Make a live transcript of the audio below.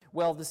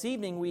Well, this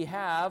evening we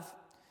have,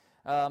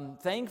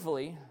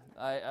 thankfully,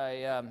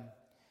 I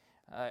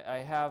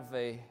have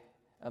a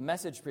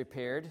message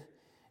prepared,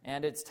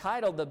 and it's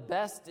titled, "The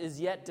Best Is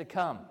Yet to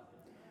Come."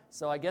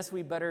 So I guess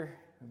we better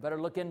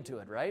look into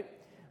it, right?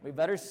 We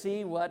better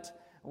see what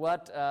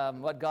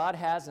God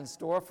has in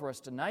store for us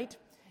tonight.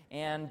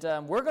 And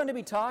we're going to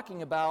be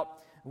talking about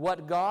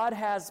what God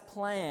has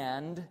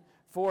planned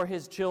for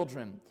His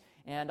children.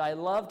 And I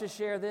love to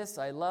share this.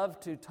 I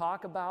love to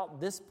talk about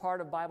this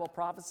part of Bible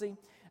prophecy.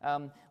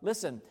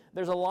 Listen,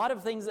 there's a lot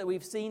of things that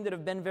we've seen that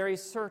have been very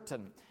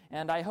certain.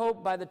 And I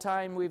hope by the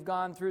time we've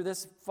gone through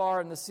this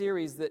far in the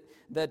series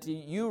that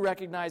you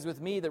recognize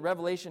with me that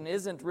Revelation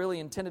isn't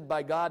really intended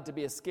by God to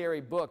be a scary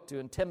book to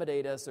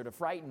intimidate us or to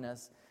frighten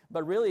us.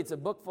 But really it's a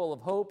book full of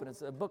hope and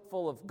it's a book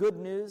full of good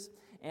news.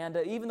 And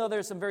even though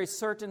there's some very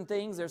certain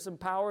things, there's some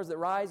powers that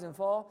rise and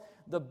fall,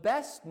 the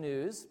best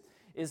news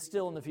is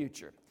still in the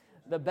future.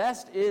 The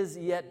best is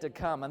yet to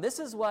come. And this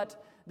is what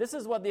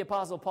the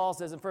Apostle Paul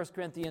says in 1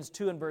 Corinthians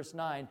 2 and verse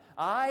 9.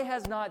 "Eye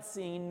has not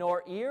seen,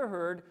 nor ear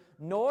heard,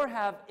 nor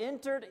have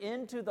entered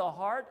into the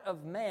heart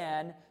of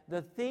man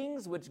the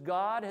things which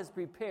God has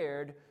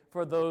prepared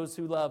for those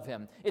who love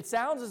Him." It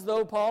sounds as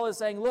though Paul is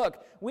saying,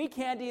 look, we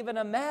can't even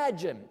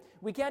imagine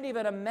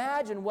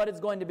what it's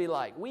going to be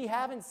like. We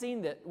haven't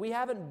seen that. We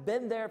haven't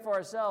been there for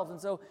ourselves,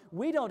 and so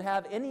we don't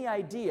have any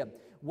idea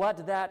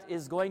what that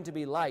is going to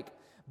be like.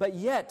 But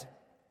yet,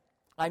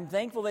 I'm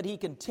thankful that he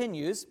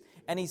continues,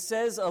 and he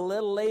says a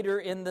little later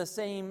in the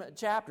same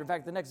chapter, in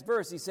fact, the next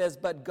verse, he says,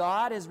 "But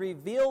God has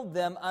revealed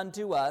them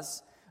unto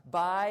us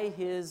by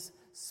His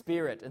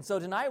Spirit." And so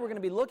tonight we're going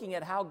to be looking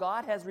at how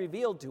God has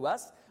revealed to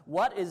us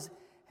what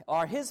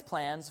are His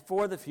plans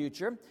for the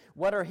future,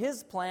 what are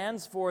His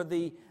plans for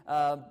the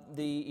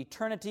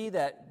eternity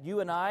that you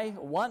and I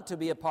want to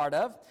be a part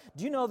of.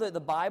 Do you know that the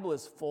Bible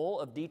is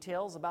full of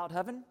details about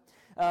heaven?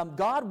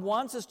 God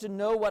wants us to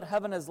know what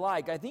heaven is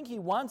like. I think He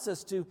wants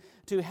us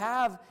to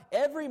have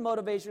every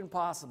motivation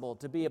possible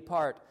to be a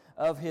part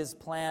of His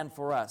plan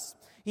for us.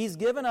 He's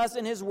given us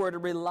in His Word a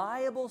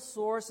reliable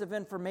source of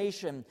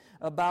information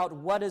about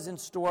what is in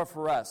store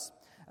for us.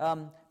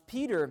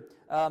 Peter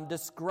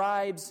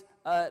describes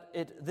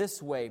it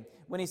this way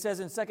when he says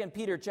in 2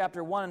 Peter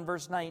chapter 1 and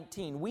verse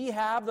 19, "We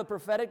have the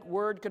prophetic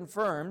word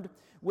confirmed,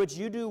 which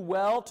you do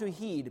well to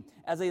heed,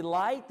 as a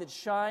light that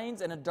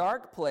shines in a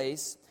dark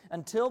place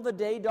until the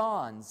day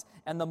dawns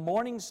and the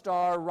morning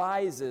star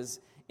rises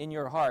in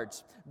your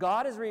hearts."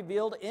 God has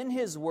revealed in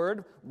His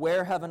Word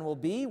where heaven will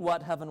be,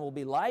 what heaven will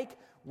be like,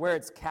 where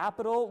its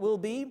capital will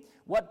be,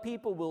 what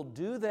people will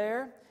do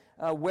there,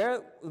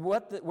 where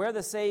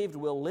the saved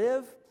will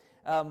live,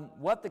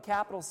 what the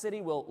capital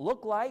city will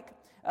look like.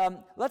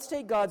 Let's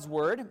take God's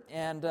Word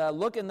and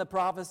look in the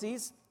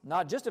prophecies,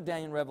 not just of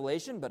Daniel and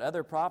Revelation, but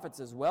other prophets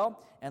as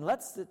well, and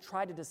let's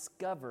try to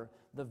discover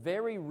the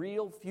very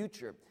real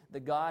future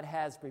that God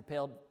has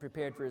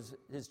prepared for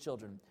His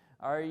children.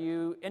 Are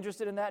you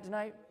interested in that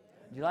tonight?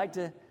 Would you like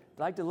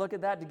to look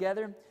at that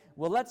together?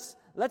 Well,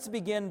 let's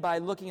begin by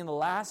looking in the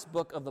last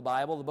book of the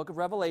Bible, the book of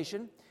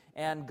Revelation.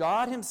 And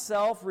God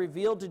Himself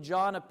revealed to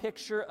John a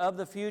picture of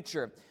the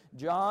future.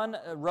 John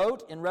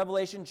wrote in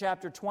Revelation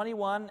chapter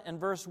 21 and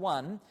verse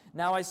 1,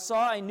 "Now I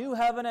saw a new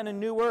heaven and a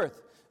new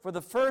earth, for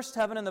the first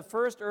heaven and the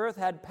first earth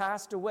had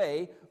passed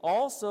away.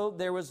 Also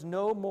there was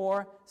no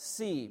more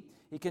sea."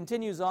 He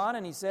continues on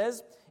and he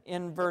says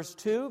in verse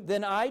 2,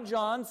 "Then I,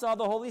 John, saw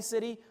the holy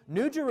city,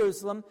 New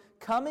Jerusalem,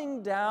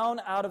 coming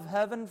down out of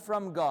heaven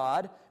from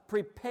God,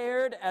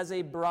 prepared as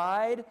a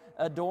bride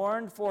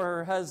adorned for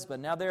her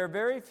husband." Now, there are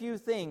very few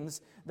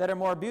things that are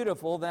more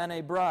beautiful than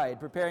a bride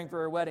preparing for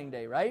her wedding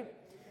day, right?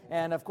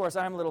 And, of course,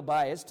 I'm a little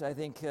biased. I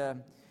think,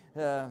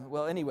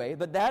 well, anyway,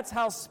 but that's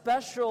how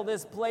special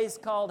this place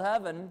called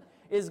heaven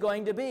is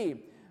going to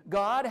be.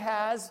 God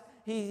has...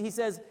 He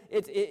says,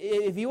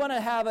 if you want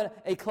to have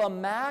a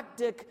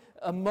climactic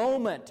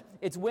moment,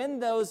 it's when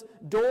those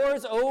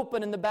doors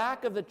open in the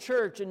back of the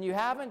church and you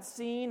haven't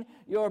seen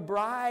your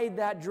bride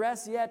that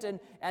dress yet,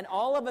 and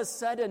all of a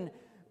sudden,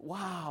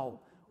 wow,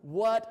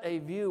 what a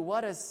view,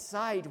 what a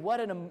sight, what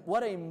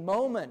a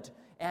moment.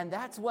 And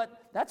that's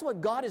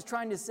what God is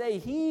trying to say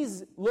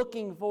He's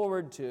looking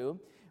forward to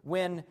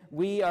when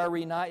we are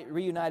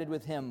reunited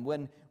with Him,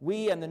 when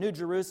we and the New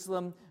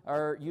Jerusalem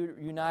are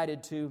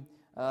united to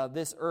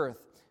this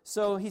earth.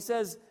 So he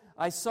says,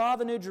 "I saw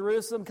the New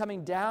Jerusalem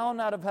coming down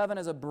out of heaven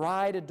as a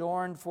bride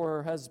adorned for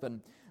her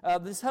husband."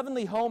 This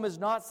heavenly home is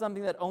not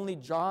something that only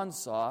John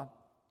saw.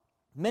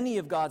 Many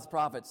of God's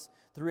prophets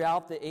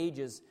throughout the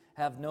ages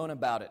have known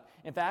about it.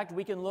 In fact,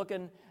 we can look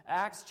in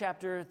Acts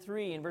chapter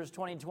 3 in verse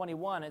 20 and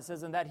 21. It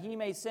says, "And that He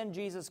may send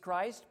Jesus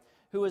Christ,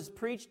 who was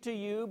preached to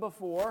you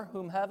before,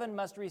 whom heaven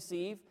must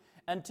receive,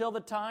 until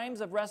the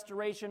times of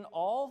restoration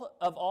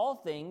of all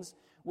things,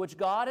 which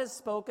God has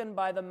spoken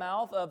by the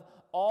mouth of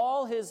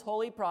all His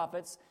holy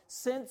prophets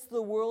since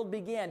the world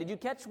began." Did you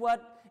catch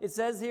what it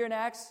says here in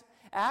Acts?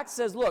 Acts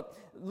says, look,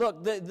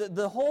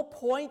 the whole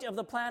point of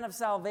the plan of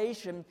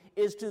salvation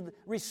is to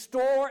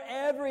restore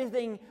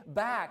everything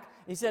back.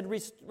 He said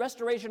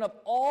restoration of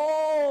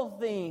all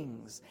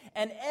things.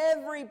 And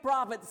every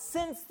prophet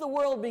since the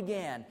world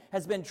began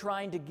has been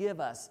trying to give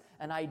us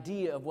an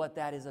idea of what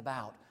that is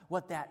about,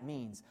 what that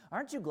means.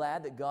 Aren't you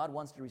glad that God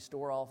wants to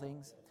restore all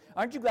things?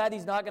 Aren't you glad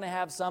He's not going to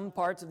have some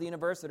parts of the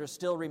universe that are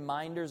still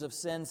reminders of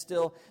sin,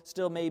 still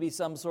maybe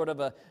some sort of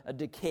a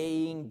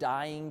decaying,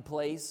 dying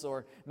place,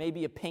 or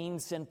maybe a pain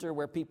center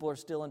where people are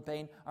still in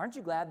pain? Aren't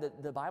you glad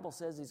that the Bible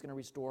says He's going to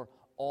restore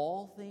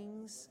all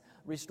things?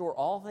 Restore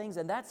all things,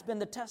 and that's been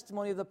the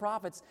testimony of the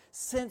prophets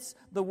since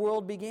the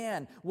world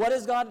began. What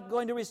is God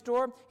going to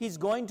restore? He's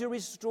going to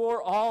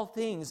restore all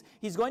things.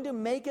 He's going to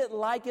make it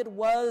like it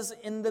was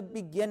in the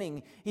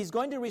beginning. He's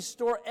going to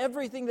restore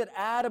everything that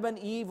Adam and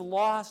Eve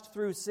lost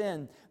through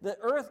sin. The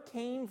earth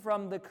came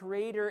from the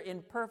Creator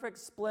in perfect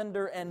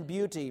splendor and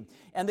beauty,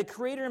 and the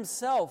Creator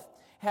Himself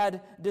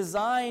had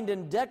designed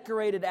and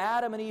decorated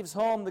Adam and Eve's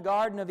home, the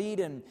Garden of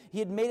Eden. He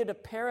had made it a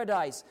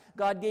paradise.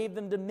 God gave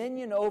them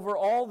dominion over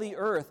all the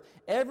earth.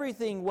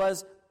 Everything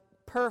was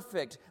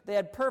perfect. They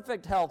had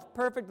perfect health,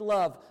 perfect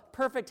love,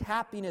 perfect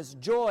happiness,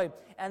 joy,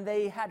 and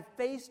they had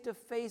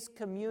face-to-face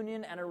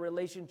communion and a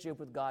relationship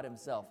with God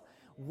Himself.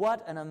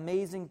 What an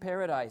amazing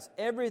paradise.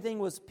 Everything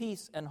was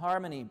peace and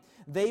harmony.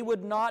 They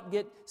would not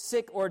get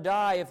sick or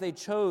die if they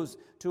chose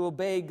to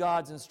obey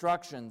God's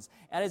instructions.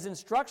 And His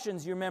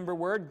instructions, you remember,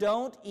 were,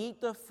 don't eat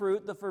the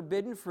fruit, the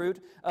forbidden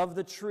fruit of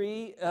the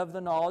tree of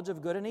the knowledge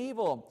of good and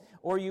evil,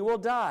 or you will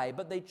die.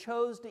 But they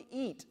chose to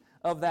eat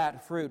of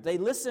that fruit. They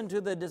listened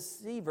to the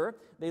deceiver.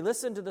 They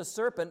listened to the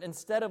serpent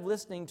instead of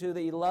listening to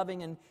the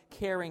loving and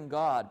caring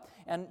God.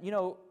 And,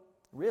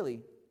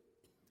 really,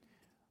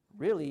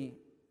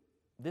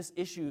 this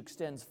issue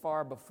extends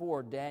far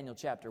before Daniel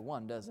chapter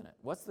 1, doesn't it?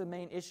 What's the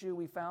main issue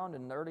we found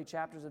in the early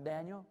chapters of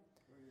Daniel?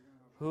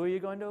 Who are you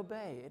going to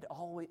obey?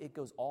 It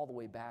goes all the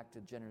way back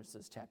to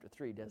Genesis chapter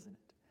 3, doesn't it?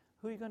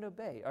 Who are you going to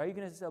obey? Are you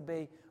going to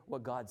obey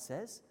what God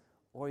says,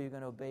 or are you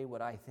going to obey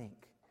what I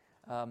think?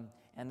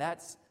 And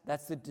that's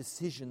the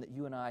decision that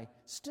you and I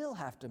still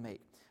have to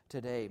make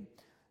today.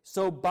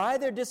 So by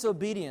their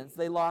disobedience,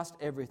 they lost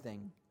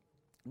everything.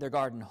 Their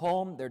garden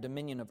home, their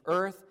dominion of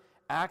earth,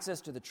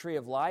 access to the tree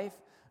of life.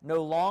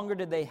 No longer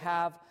did they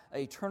have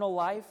eternal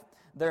life.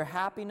 Their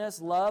happiness,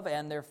 love,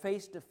 and their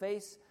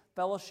face-to-face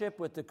fellowship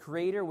with the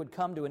Creator would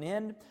come to an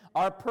end.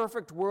 Our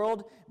perfect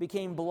world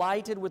became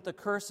blighted with the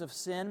curse of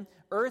sin.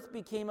 Earth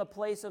became a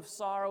place of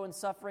sorrow and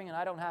suffering, and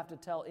I don't have to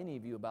tell any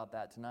of you about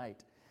that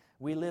tonight.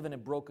 We live in a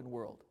broken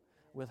world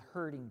with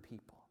hurting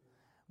people,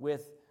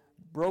 with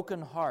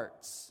broken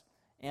hearts,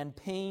 and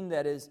pain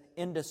that is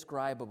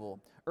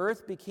indescribable.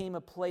 Earth became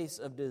a place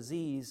of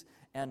disease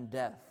and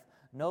death.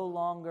 No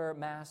longer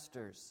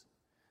masters.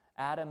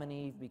 Adam and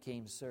Eve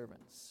became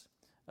servants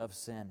of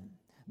sin.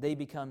 They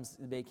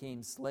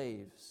became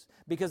slaves.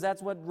 Because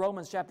that's what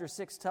Romans chapter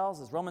 6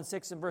 tells us. Romans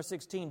 6 and verse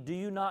 16. Do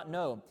you not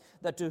know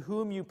that to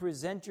whom you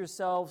present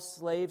yourselves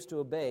slaves to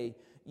obey,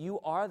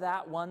 you are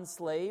that one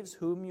slaves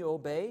whom you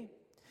obey?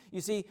 You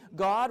see,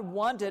 God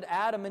wanted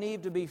Adam and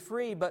Eve to be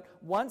free, but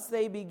once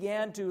they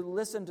began to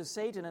listen to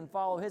Satan and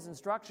follow his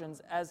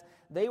instructions, as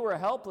they were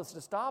helpless to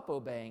stop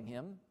obeying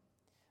him,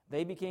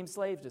 they became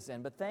slaves to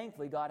sin. But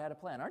thankfully, God had a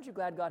plan. Aren't you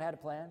glad God had a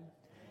plan?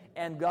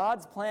 And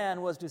God's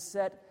plan was to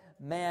set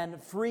man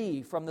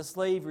free from the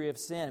slavery of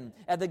sin.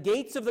 At the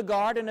gates of the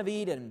Garden of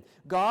Eden,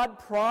 God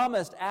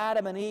promised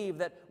Adam and Eve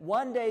that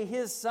one day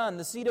His Son,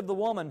 the seed of the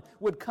woman,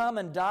 would come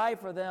and die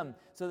for them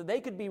so that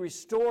they could be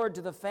restored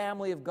to the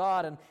family of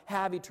God and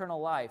have eternal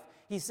life.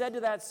 He said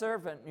to that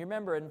serpent, you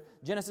remember in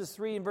Genesis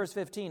 3 and verse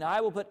 15,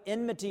 I will put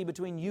enmity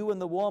between you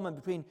and the woman,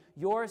 between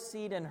your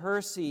seed and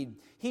her seed.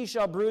 He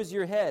shall bruise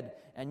your head,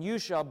 and you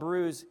shall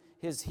bruise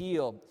his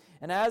heel.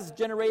 And as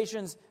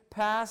generations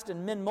passed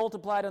and men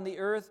multiplied on the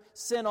earth,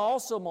 sin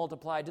also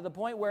multiplied to the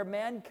point where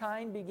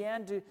mankind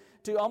began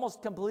to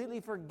almost completely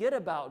forget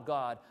about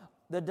God.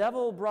 The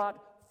devil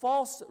brought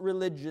false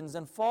religions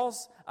and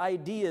false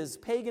ideas.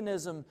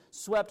 Paganism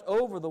swept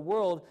over the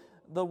world.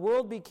 The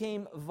world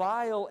became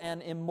vile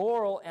and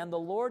immoral, and the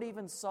Lord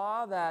even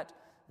saw that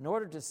in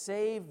order to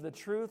save the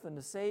truth and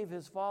to save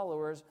His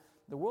followers,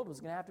 the world was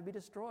going to have to be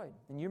destroyed.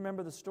 And you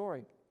remember the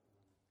story,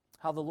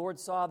 how the Lord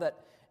saw that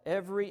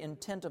every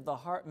intent of the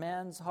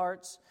man's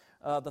hearts,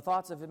 the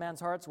thoughts of man's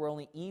hearts were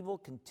only evil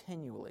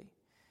continually.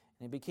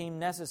 And it became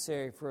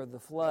necessary for the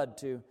flood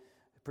to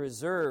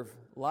preserve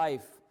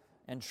life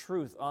and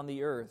truth on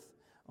the earth.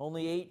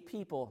 Only 8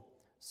 people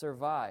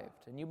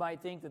survived. And you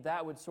might think that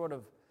that would sort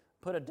of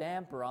put a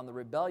damper on the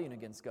rebellion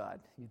against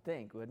God. You'd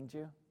think, wouldn't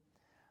you?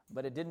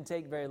 But it didn't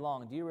take very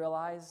long. Do you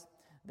realize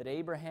that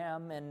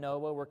Abraham and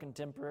Noah were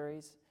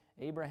contemporaries?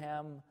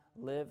 Abraham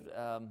lived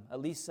at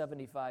least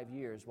 75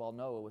 years while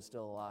Noah was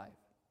still alive.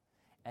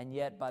 And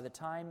yet, by the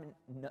time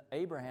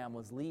Abraham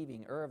was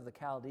leaving Ur of the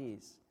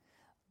Chaldees,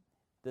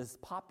 this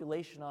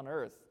population on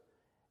earth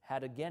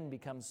had again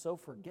become so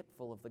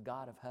forgetful of the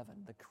God of heaven,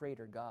 the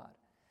Creator God,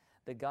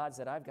 that God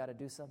said, I've got to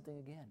do something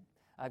again.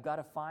 I've got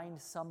to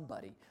find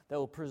somebody that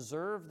will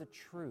preserve the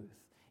truth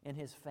in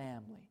his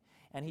family.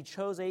 And he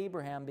chose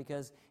Abraham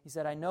because he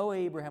said, I know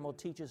Abraham will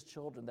teach his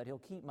children that he'll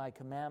keep my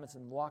commandments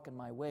and walk in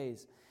my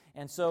ways.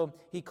 And so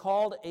he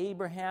called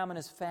Abraham and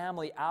his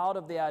family out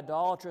of the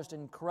idolatrous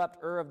and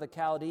corrupt Ur of the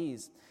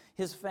Chaldees.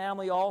 His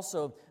family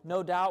also,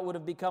 no doubt, would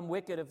have become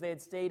wicked if they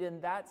had stayed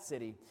in that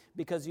city,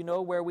 because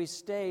where we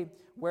stay,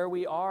 where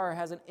we are,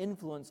 has an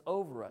influence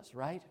over us,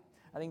 right?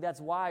 I think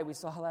that's why we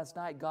saw last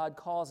night God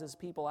calls his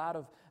people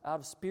out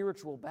of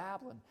spiritual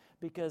Babylon,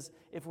 because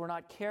if we're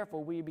not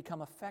careful, we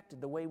become affected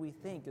the way we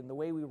think and the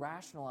way we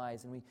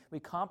rationalize and we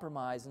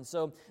compromise. And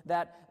so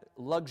that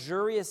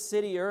luxurious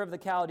city, Ur of the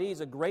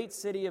Chaldees, a great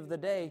city of the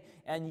day,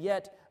 and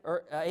yet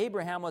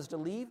Abraham was to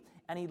leave,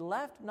 and he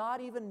left not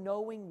even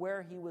knowing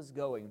where he was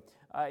going.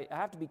 I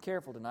have to be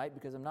careful tonight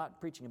because I'm not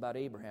preaching about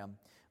Abraham,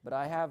 but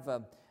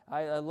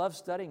I love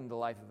studying the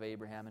life of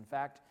Abraham. In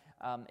fact,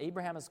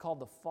 Abraham is called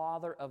the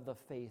father of the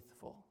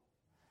faithful.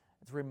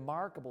 It's a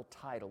remarkable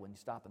title when you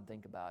stop and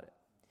think about it.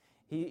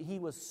 He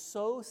was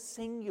so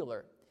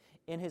singular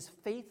in his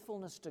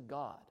faithfulness to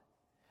God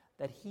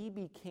that he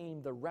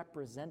became the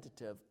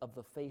representative of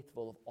the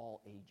faithful of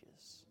all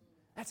ages.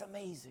 That's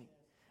amazing.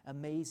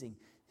 Amazing.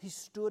 He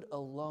stood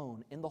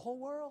alone in the whole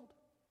world.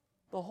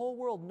 The whole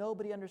world,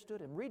 nobody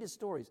understood him. Read his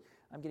stories.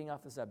 I'm getting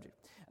off the subject.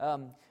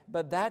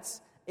 But that's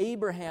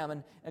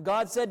Abraham. And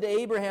God said to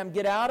Abraham,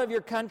 get out of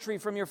your country,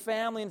 from your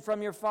family, and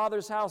from your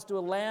father's house to a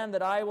land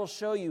that I will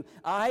show you.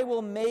 I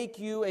will make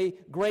you a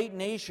great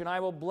nation. I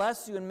will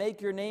bless you and make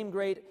your name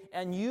great,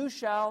 and you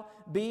shall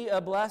be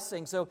a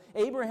blessing. So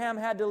Abraham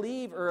had to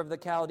leave Ur of the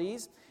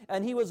Chaldees,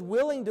 and he was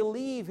willing to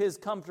leave his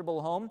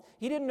comfortable home.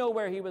 He didn't know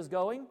where he was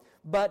going,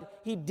 but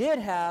he did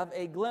have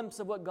a glimpse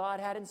of what God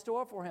had in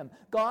store for him.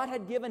 God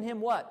had given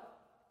him what?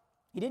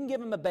 He didn't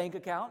give him a bank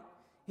account.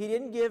 He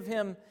didn't give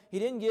him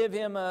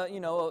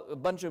a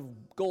bunch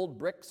of gold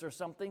bricks or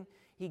something.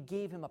 He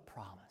gave him a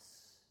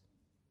promise.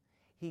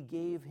 He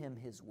gave him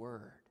his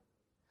word.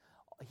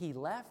 He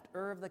left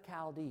Ur of the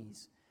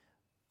Chaldees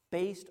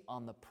based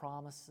on the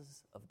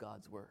promises of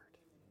God's word.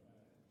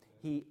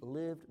 He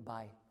lived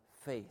by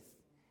faith,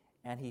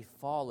 and he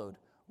followed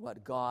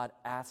what God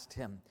asked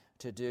him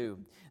to do.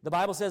 The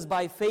Bible says,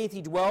 by faith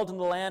he dwelt in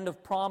the land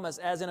of promise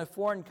as in a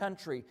foreign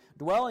country,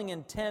 dwelling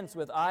in tents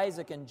with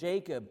Isaac and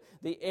Jacob,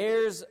 the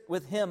heirs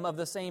with him of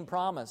the same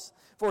promise.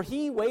 For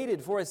he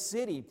waited for a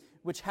city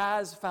which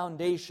has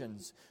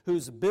foundations,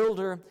 whose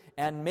builder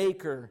and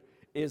maker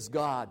is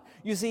God.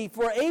 You see,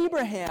 for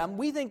Abraham,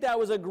 we think that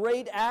was a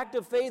great act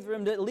of faith for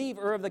him to leave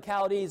Ur of the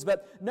Chaldees.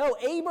 But no,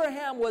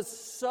 Abraham was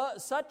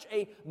such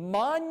a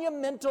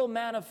monumental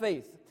man of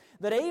faith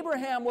that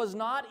Abraham was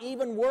not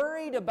even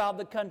worried about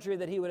the country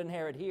that he would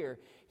inherit here.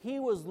 He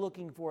was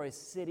looking for a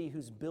city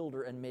whose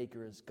builder and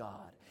maker is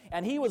God.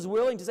 And he was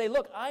willing to say,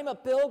 look, I'm a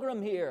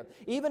pilgrim here.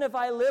 Even if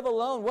I live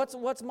alone,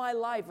 what's my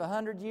life?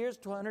 100 years,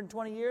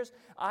 120 years?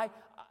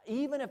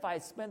 Even if I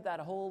spent that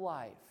whole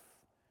life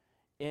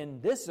in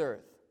this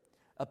earth,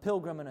 a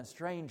pilgrim and a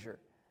stranger,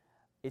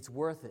 it's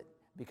worth it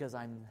because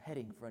I'm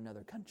heading for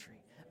another country,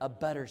 a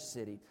better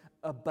city,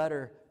 a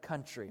better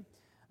country.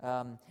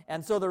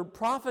 And so the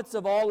prophets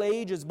of all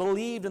ages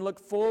believed and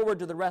looked forward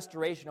to the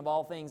restoration of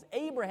all things.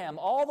 Abraham,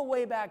 all the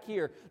way back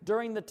here,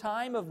 during the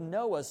time of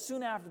Noah,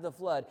 soon after the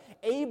flood,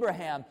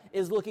 Abraham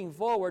is looking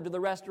forward to the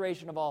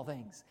restoration of all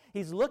things.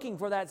 He's looking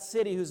for that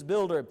city whose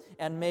builder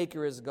and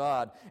maker is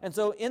God. And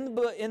so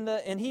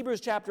in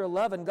Hebrews chapter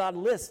 11, God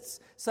lists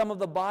some of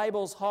the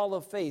Bible's hall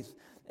of faith.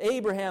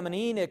 Abraham and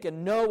Enoch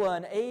and Noah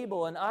and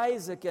Abel and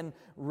Isaac and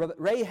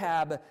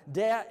Rahab,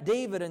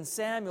 David and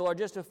Samuel are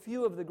just a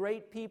few of the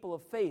great people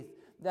of faith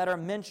that are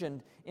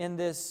mentioned in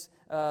this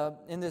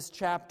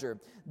chapter.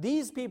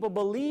 These people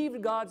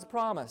believed God's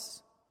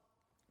promise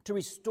to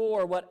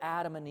restore what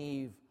Adam and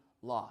Eve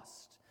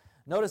lost.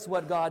 Notice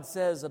what God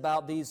says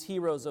about these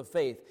heroes of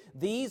faith.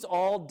 These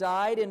all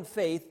died in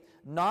faith,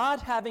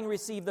 not having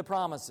received the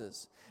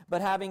promises,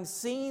 but having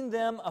seen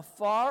them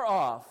afar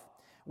off,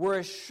 were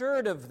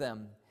assured of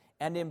them,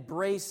 and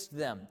embraced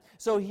them.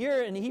 So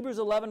here in Hebrews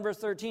 11, verse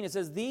 13, it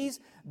says, these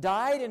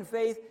died in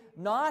faith,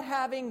 not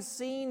having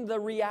seen the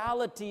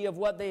reality of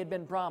what they had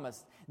been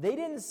promised. They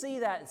didn't see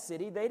that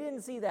city. They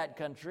didn't see that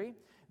country.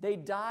 They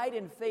died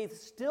in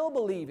faith, still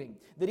believing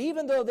that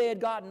even though they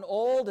had gotten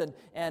old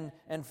and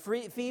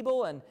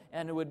feeble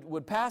and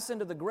would pass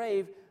into the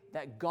grave,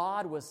 that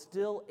God was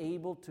still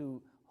able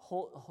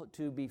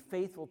to be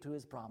faithful to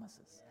his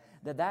promises,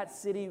 that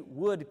city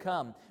would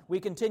come.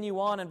 We continue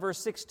on in verse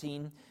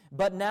 16.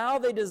 But now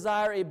they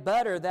desire a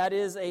better, that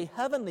is, a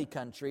heavenly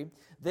country.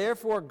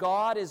 Therefore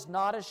God is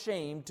not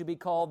ashamed to be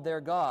called their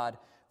God,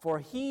 for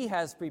he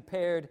has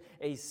prepared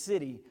a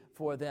city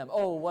for them.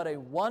 Oh, what a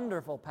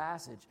wonderful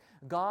passage.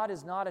 God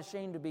is not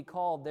ashamed to be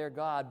called their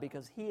God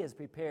because he has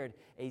prepared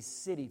a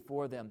city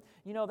for them.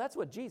 You know, that's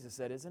what Jesus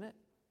said, isn't it?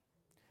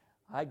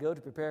 I go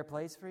to prepare a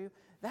place for you.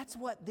 That's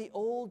what the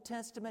Old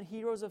Testament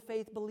heroes of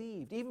faith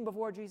believed. Even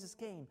before Jesus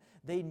came,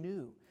 they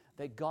knew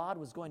that God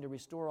was going to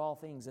restore all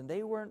things. And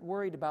they weren't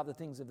worried about the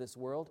things of this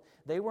world.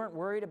 They weren't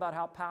worried about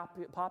how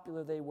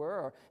popular they were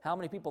or how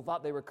many people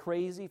thought they were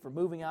crazy for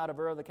moving out of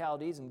Ur of the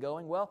Chaldees and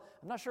going. Well,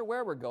 I'm not sure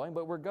where we're going,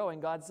 but we're going.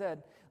 God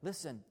said,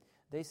 listen,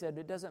 they said,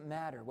 it doesn't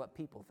matter what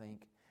people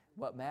think.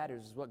 What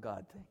matters is what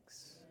God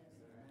thinks.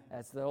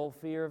 That's the whole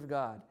fear of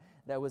God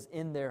that was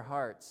in their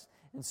hearts.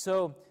 And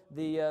so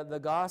the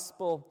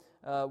gospel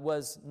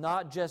was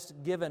not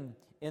just given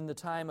in the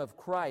time of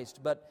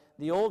Christ, but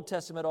the Old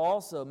Testament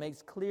also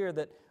makes clear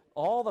that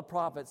all the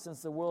prophets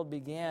since the world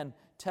began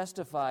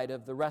testified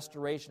of the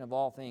restoration of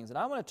all things. And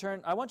I want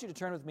you to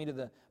turn with me to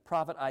the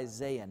prophet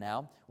Isaiah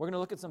now. We're going to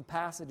look at some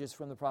passages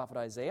from the prophet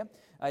Isaiah.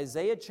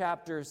 Isaiah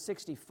chapter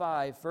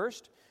 65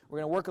 first. We're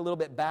going to work a little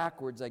bit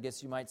backwards, I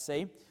guess you might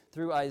say,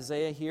 through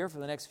Isaiah here for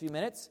the next few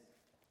minutes.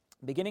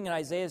 Beginning in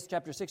Isaiah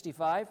chapter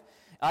 65,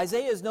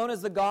 Isaiah is known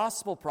as the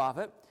gospel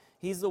prophet.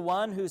 He's the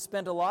one who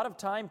spent a lot of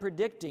time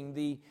predicting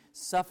the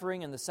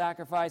suffering and the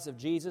sacrifice of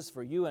Jesus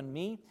for you and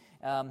me.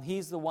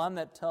 He's the one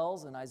that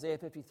tells in Isaiah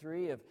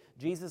 53 of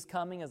Jesus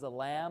coming as a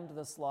lamb to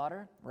the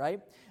slaughter,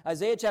 right?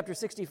 Isaiah chapter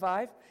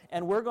 65,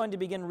 and we're going to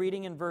begin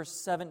reading in verse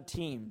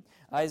 17.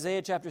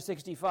 Isaiah chapter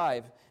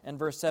 65 and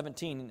verse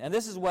 17. And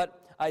this is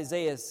what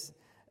Isaiah is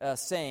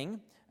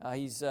saying.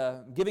 He's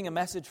giving a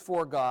message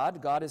for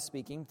God. God is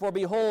speaking. For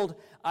behold,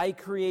 I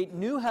create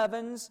new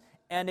heavens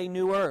and a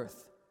new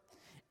earth.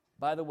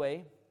 By the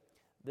way,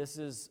 this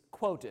is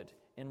quoted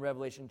in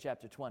Revelation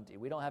chapter 20.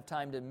 We don't have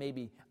time to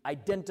maybe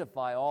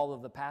identify all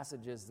of the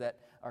passages that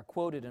are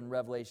quoted in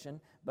Revelation,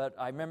 but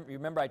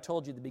remember I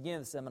told you at the beginning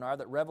of the seminar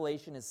that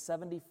Revelation is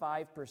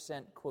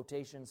 75%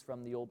 quotations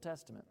from the Old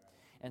Testament.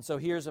 And so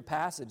here's a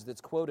passage that's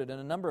quoted in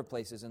a number of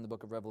places in the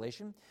book of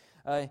Revelation.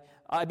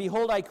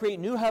 Behold, I create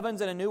new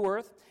heavens and a new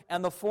earth,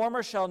 and the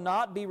former shall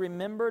not be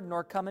remembered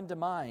nor come into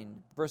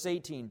mind. Verse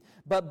 18,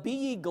 but be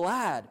ye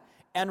glad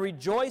and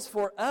rejoice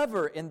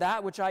forever in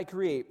that which I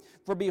create.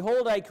 For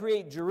behold, I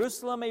create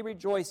Jerusalem a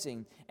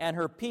rejoicing, and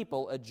her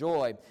people a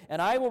joy. And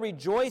I will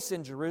rejoice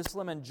in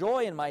Jerusalem, and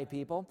joy in my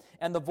people.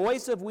 And the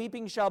voice of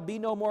weeping shall be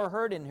no more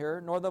heard in her,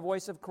 nor the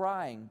voice of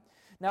crying.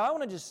 Now, I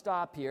want to just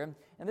stop here,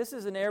 and this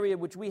is an area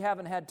which we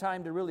haven't had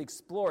time to really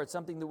explore. It's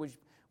something that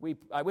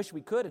I wish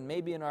we could, and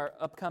maybe in our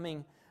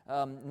upcoming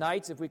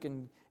nights, if we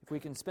can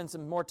spend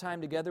some more time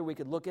together, we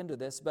could look into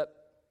this. But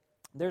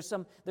there's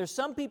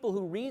some people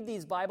who read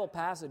these Bible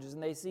passages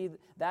and they see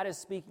that is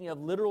speaking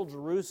of literal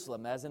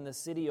Jerusalem, as in the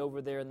city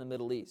over there in the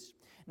Middle East.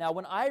 Now,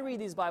 when I read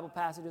these Bible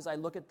passages, I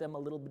look at them a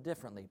little bit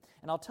differently.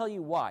 And I'll tell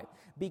you why.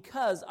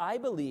 Because I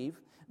believe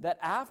that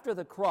after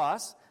the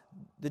cross,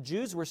 the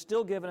Jews were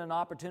still given an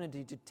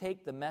opportunity to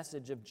take the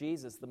message of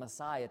Jesus, the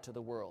Messiah, to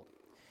the world.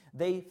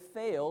 They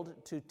failed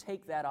to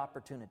take that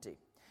opportunity.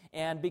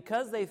 And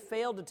because they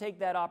failed to take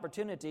that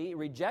opportunity,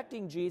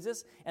 rejecting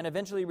Jesus and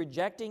eventually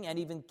rejecting and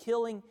even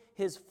killing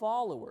his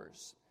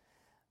followers,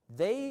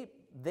 they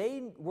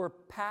were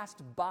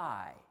passed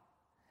by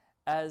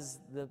as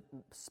the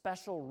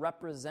special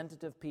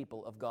representative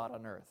people of God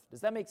on earth.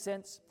 Does that make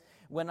sense?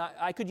 When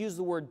I could use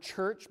the word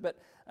church, but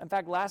in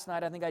fact last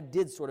night I think I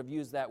did sort of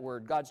use that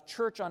word. God's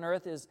church on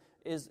earth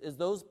is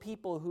those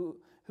people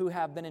who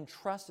have been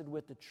entrusted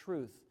with the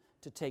truth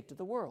to take to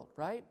the world,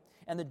 right?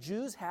 And the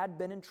Jews had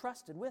been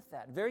entrusted with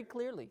that very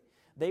clearly.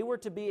 They were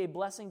to be a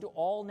blessing to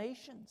all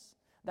nations.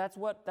 That's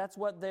what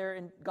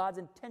God's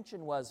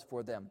intention was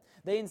for them.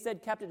 They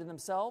instead kept it to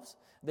themselves.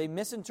 They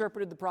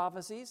misinterpreted the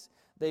prophecies.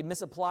 They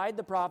misapplied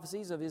the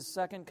prophecies of his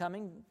second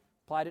coming,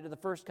 applied it to the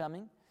first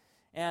coming.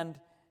 And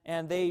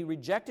they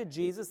rejected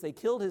Jesus. They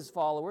killed his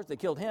followers. They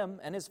killed him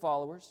and his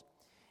followers.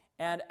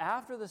 And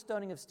after the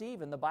stoning of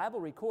Stephen, the Bible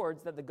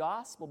records that the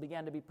gospel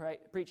began to be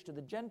preached to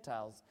the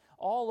Gentiles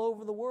all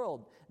over the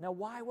world. Now,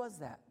 why was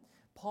that?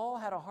 Paul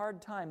had a hard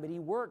time, but he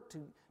worked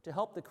to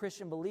help the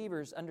Christian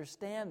believers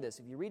understand this.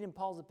 If you read in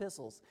Paul's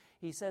epistles,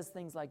 he says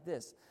things like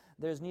this: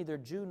 there's neither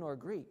Jew nor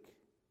Greek,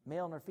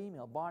 male nor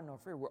female, bond nor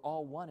free. We're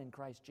all one in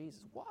Christ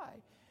Jesus. Why?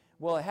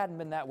 Well, it hadn't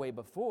been that way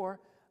before,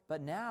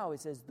 but now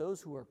it says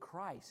those who are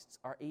Christ's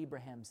are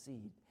Abraham's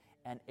seed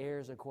and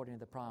heirs according to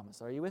the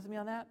promise. Are you with me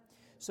on that?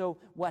 So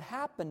what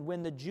happened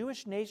when the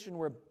Jewish nation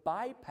were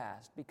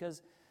bypassed,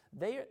 because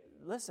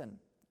listen,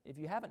 if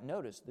you haven't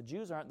noticed, the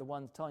Jews aren't the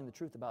ones telling the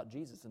truth about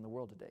Jesus in the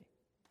world today.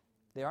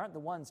 They aren't the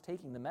ones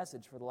taking the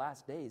message for the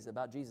last days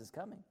about Jesus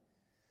coming.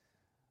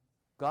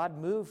 God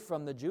moved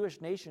from the Jewish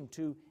nation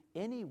to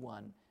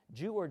anyone,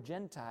 Jew or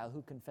Gentile,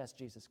 who confess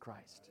Jesus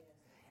Christ.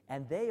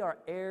 And they are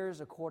heirs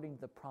according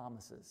to the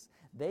promises.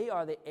 They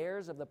are the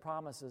heirs of the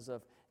promises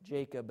of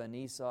Jacob and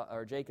Esau,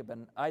 or Jacob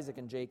and Isaac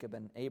and Jacob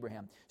and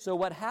Abraham. So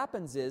what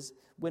happens is,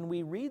 when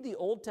we read the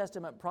Old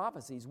Testament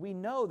prophecies, we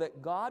know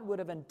that God would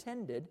have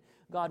intended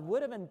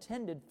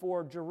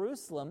for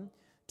Jerusalem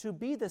to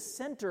be the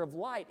center of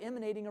light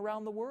emanating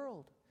around the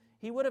world.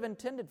 He would have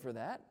intended for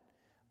that,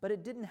 but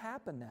it didn't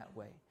happen that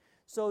way.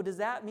 So does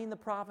that mean the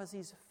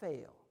prophecies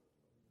fail?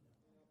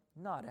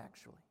 Not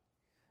actually.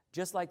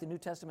 Just like the New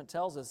Testament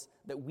tells us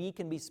that we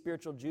can be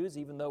spiritual Jews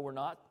even though we're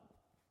not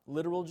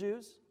literal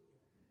Jews,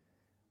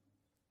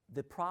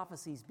 the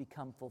prophecies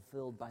become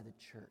fulfilled by the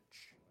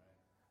church.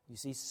 You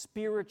see,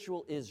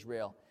 spiritual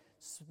Israel,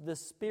 the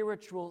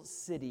spiritual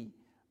city,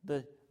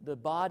 the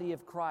body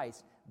of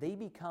Christ, they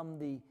become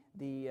the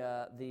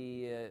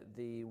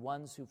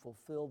ones who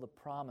fulfill the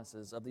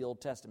promises of the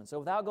Old Testament. So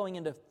without going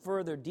into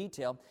further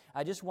detail,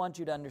 I just want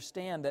you to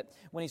understand that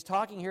when he's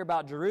talking here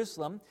about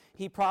Jerusalem,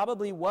 he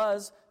probably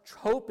was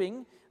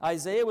hoping,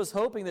 Isaiah was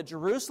hoping that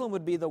Jerusalem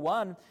would be the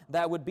one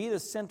that would be the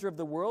center of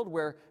the world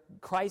where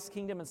Christ's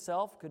kingdom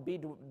itself could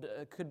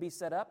be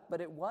set up,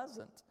 but it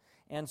wasn't.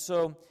 And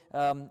so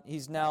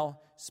he's now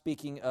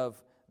speaking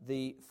of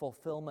the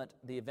fulfillment,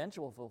 the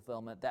eventual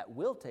fulfillment that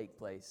will take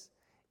place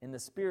in the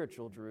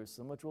spiritual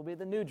Jerusalem, which will be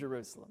the New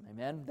Jerusalem.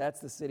 Amen? That's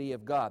the city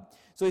of God.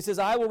 So he says,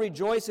 I will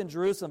rejoice in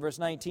Jerusalem, verse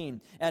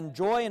 19, and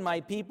joy in my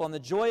people, and the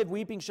joy of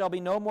weeping shall be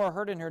no more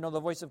heard in her, nor the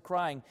voice of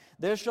crying.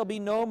 There shall be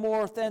no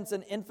more thence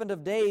an infant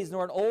of days,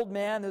 nor an old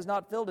man who has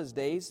not filled his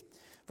days.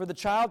 For the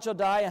child shall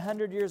die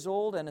 100 years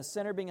old, and a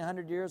sinner being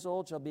 100 years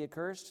old shall be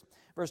accursed.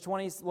 Verse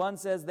 21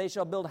 says, they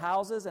shall build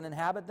houses and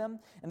inhabit them,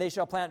 and they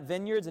shall plant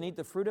vineyards and eat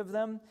the fruit of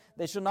them.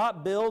 They shall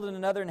not build and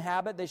another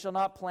inhabit, they shall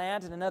not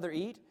plant and another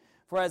eat.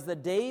 For as the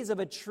days of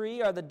a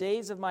tree are the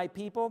days of my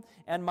people,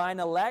 and mine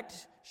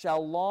elect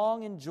shall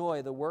long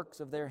enjoy the works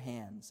of their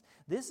hands.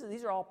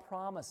 These are all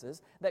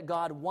promises that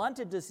God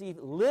wanted to see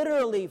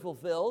literally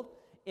fulfilled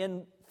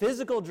in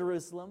physical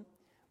Jerusalem,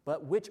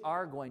 but which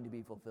are going to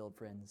be fulfilled,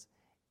 friends,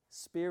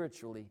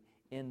 spiritually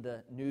in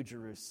the New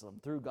Jerusalem,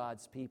 through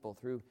God's people,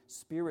 through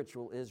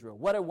spiritual Israel.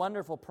 What a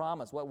wonderful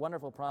promise, what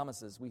wonderful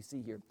promises we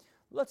see here.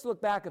 Let's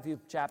look back a few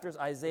chapters,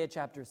 Isaiah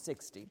chapter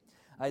 60.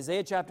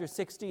 Isaiah chapter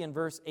 60 and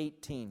verse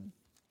 18.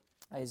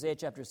 Isaiah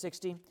chapter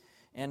 60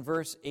 and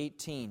verse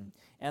 18.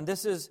 And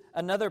this is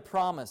another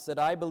promise that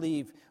I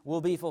believe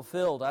will be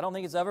fulfilled. I don't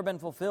think it's ever been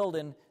fulfilled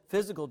in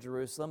physical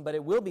Jerusalem, but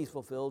it will be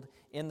fulfilled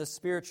in the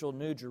spiritual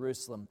New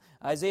Jerusalem.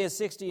 Isaiah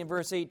 60 and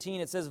verse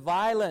 18, it says,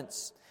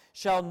 violence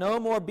shall no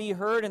more be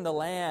heard in the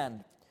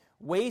land,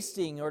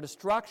 wasting or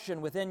destruction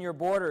within your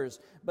borders,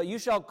 but you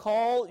shall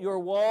call your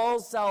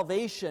walls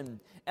salvation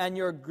and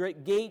your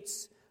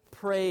gates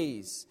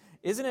praise.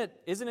 Isn't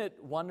it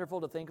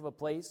wonderful to think of a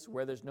place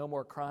where there's no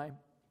more crime?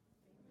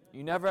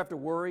 You never have to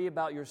worry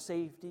about your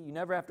safety. You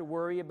never have to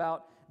worry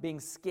about being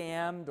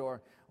scammed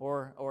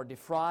or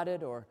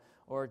defrauded or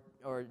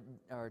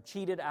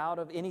cheated out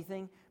of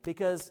anything,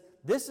 because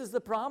this is the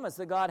promise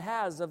that God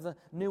has of the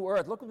new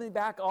earth. Look with me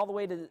back all the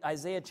way to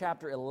Isaiah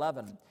chapter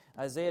 11.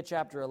 Isaiah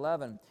chapter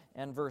 11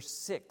 and verse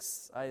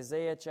 6.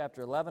 Isaiah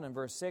chapter 11 and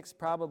verse 6,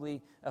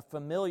 probably a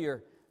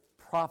familiar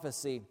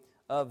prophecy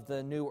of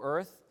the new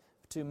earth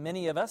to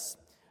many of us.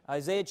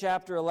 Isaiah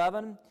chapter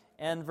 11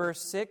 and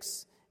verse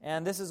 6,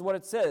 and this is what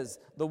it says.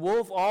 The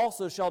wolf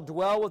also shall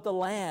dwell with the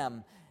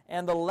lamb,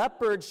 and the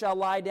leopard shall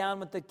lie down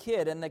with the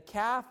kid, and the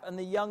calf and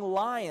the young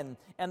lion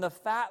and the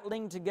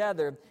fatling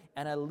together,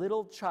 and a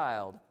little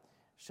child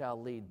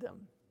shall lead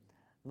them.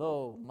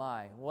 Oh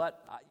my,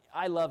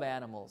 I love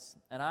animals,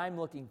 and I'm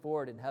looking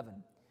forward in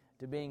heaven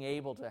to being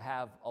able to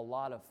have a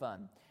lot of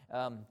fun.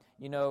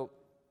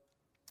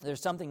 There's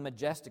something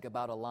majestic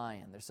about a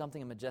lion. There's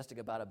something majestic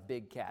about a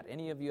big cat.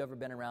 Any of you ever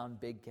been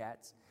around big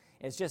cats?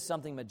 It's just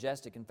something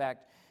majestic. In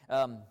fact,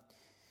 another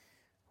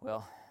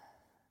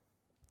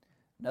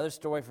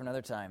story for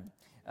another time.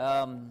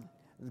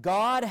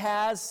 God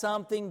has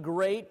something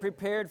great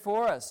prepared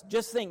for us.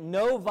 Just think,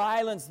 no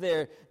violence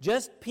there,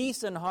 just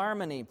peace and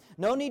harmony.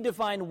 No need to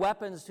find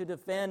weapons to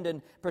defend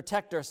and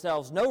protect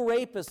ourselves. No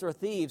rapists or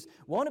thieves.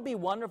 Won't it be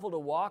wonderful to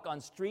walk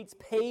on streets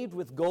paved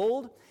with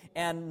gold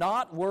and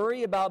not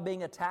worry about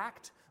being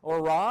attacked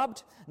or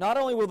robbed? Not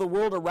only will the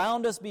world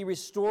around us be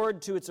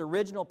restored to its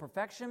original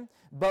perfection,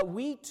 but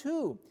we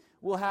too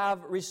will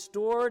have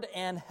restored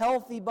and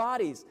healthy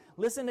bodies.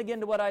 Listen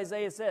again to what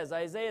Isaiah says.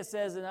 Isaiah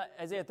says in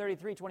Isaiah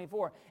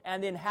 33:24,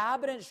 and the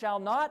inhabitant shall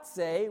not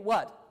say,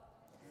 what?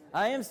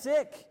 I am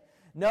sick.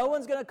 No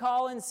one's going to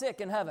call in sick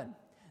in heaven.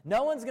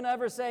 No one's going to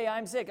ever say,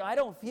 I'm sick. I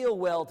don't feel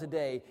well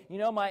today.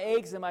 My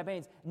aches and my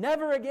pains.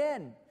 Never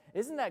again.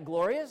 Isn't that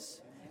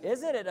glorious?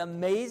 Isn't it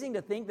amazing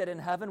to think that in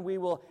heaven we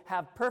will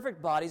have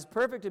perfect bodies,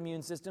 perfect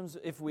immune systems,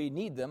 if we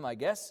need them, I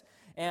guess.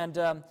 And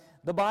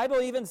the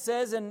Bible even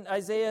says in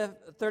Isaiah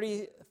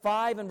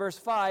 35 and verse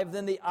 5,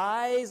 then the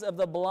eyes of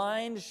the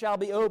blind shall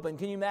be opened.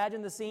 Can you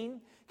imagine the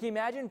scene? Can you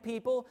imagine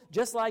people,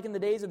 just like in the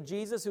days of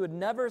Jesus, who had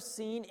never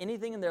seen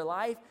anything in their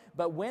life,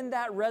 but when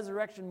that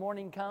resurrection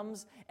morning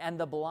comes and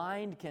the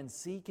blind can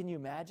see, can you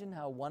imagine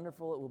how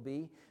wonderful it will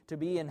be to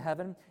be in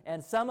heaven?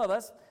 And some of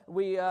us,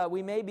 we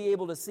may be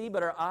able to see,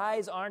 but our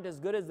eyes aren't as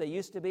good as they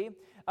used to be.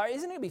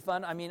 Isn't it going to be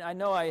fun? I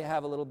know I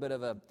have a little bit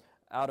of a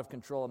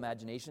out-of-control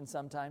imagination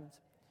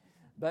sometimes,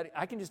 but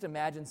I can just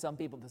imagine some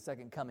people at the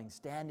second coming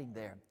standing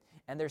there,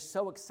 and they're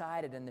so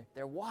excited, and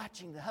they're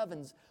watching the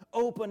heavens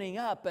opening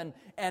up,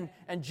 and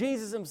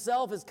Jesus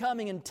himself is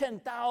coming, and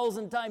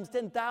 10,000 times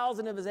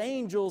 10,000 of his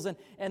angels,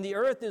 and the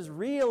earth is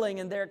reeling,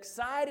 and they're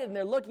excited, and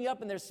they're looking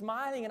up, and they're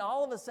smiling, and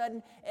all of a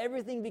sudden,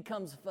 everything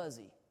becomes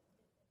fuzzy.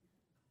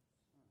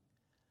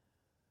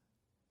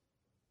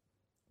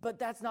 But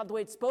that's not the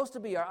way it's supposed to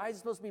be. Our eyes are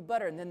supposed to be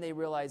better. And then they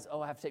realize,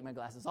 oh, I have to take my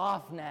glasses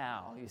off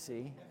now, you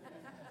see.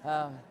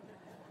 That's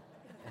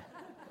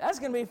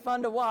going to be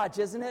fun to watch,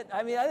 isn't it?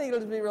 I mean, I think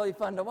it'll be really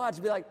fun to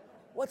watch. Be like,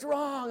 what's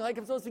wrong? Like,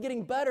 I'm supposed to be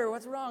getting better.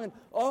 What's wrong? And,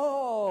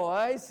 oh,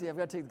 I see. I've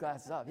got to take the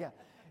glasses off. Yeah.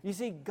 You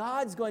see,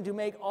 God's going to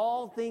make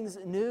all things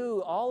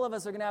new. All of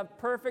us are going to have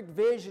perfect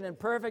vision and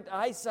perfect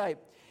eyesight.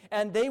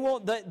 And they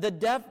won't, the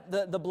deaf,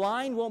 the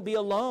blind won't be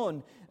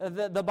alone.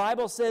 The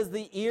Bible says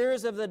the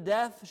ears of the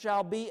deaf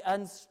shall be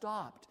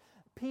unstopped.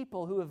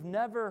 People who have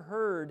never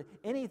heard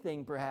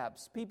anything,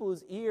 perhaps, people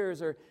whose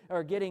ears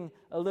are getting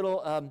a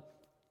little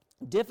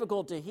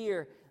difficult to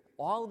hear,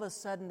 all of a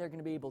sudden they're going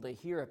to be able to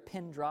hear a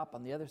pin drop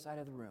on the other side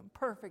of the room.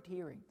 Perfect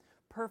hearing,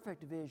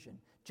 perfect vision,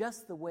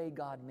 just the way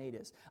God made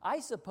us.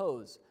 I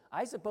suppose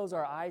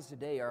our eyes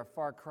today are a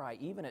far cry,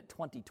 even at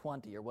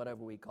 2020 or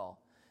whatever we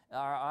call.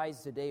 Our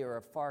eyes today are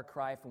a far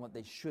cry from what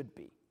they should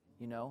be,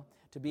 you know,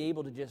 to be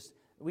able to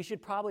we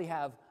should probably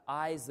have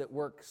eyes that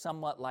work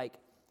somewhat like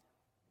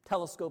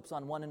telescopes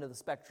on one end of the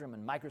spectrum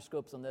and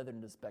microscopes on the other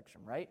end of the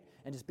spectrum, right?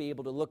 And just be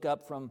able to look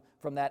up from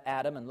that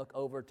atom and look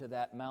over to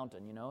that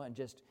mountain, you know, and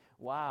just,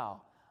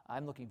 wow,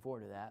 I'm looking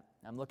forward to that.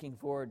 I'm looking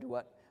forward to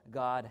what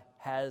God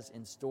has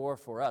in store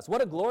for us.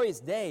 What a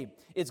glorious day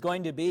it's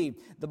going to be.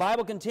 The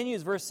Bible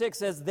continues, verse 6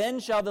 says, "Then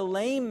shall the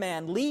lame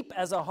man leap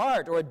as a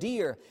hart or a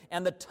deer,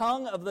 and the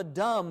tongue of the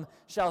dumb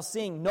shall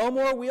sing." No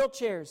more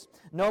wheelchairs,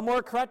 no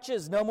more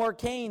crutches, no more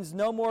canes,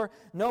 no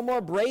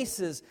more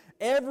braces.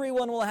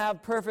 Everyone will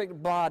have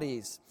perfect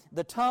bodies.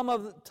 The tongue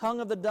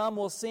of the dumb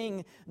will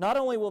sing. Not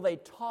only will they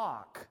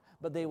talk,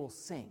 but they will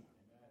sing.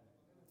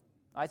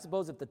 I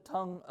suppose if the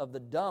tongue of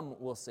the dumb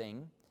will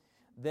sing,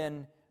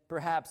 then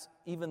perhaps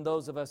even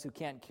those of us who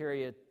can't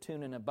carry a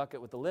tune in a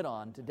bucket with the lid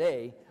on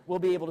today will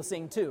be able to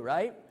sing too,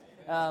 right?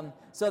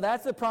 So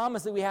that's the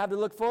promise that we have to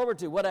look forward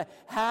to. What a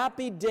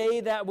happy day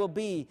that will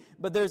be.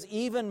 But there's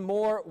even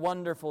more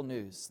wonderful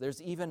news.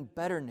 There's even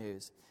better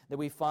news that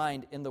we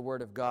find in the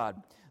Word of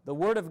God. The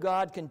Word of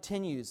God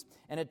continues,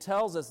 and it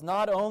tells us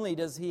not only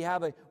does He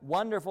have a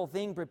wonderful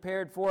thing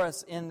prepared for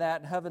us in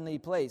that heavenly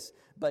place,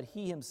 but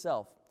He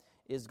Himself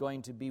is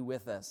going to be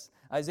with us.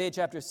 Isaiah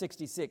chapter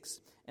 66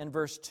 and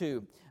verse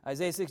 2.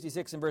 Isaiah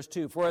 66 and verse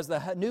 2. "For as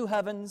the new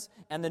heavens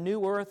and the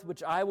new earth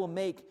which I will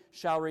make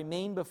shall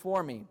remain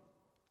before me,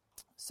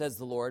 says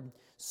the Lord,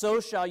 so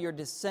shall your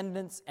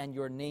descendants and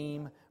your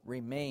name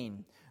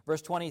remain."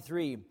 Verse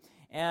 23.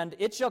 "And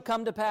it shall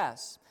come to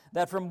pass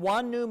that from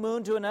one new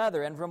moon to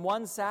another and from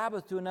one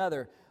Sabbath to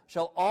another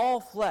shall all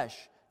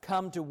flesh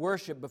come to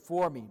worship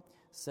before me,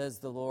 says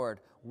the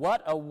Lord."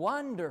 What a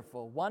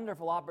wonderful,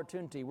 wonderful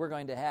opportunity we're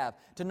going to have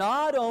to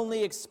not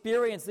only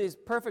experience this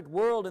perfect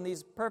world and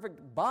these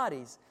perfect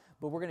bodies,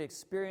 but we're going to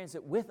experience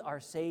it with our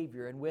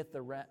Savior and with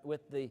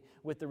the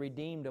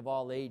redeemed of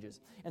all ages.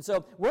 And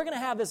so we're going to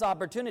have this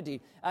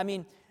opportunity. I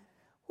mean,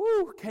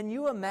 can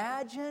you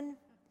imagine?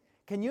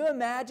 Can you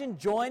imagine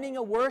joining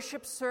a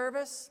worship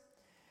service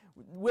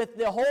with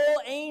the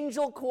whole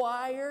angel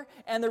choir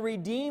and the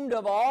redeemed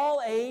of all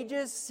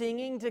ages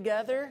singing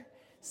together?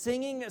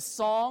 Singing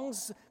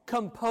songs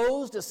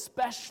composed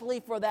especially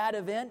for that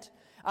event.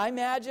 I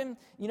imagine,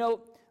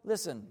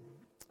 listen,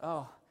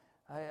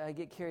 I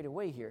get carried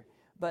away here.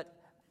 But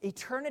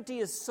eternity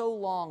is so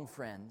long,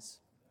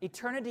 friends.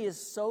 Eternity is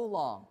so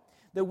long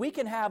that we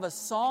can have a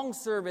song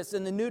service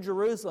in the New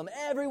Jerusalem,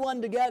 everyone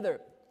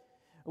together.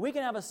 We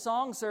can have a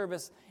song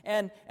service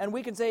and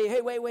we can say,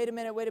 hey, wait a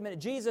minute.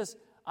 Jesus,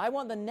 I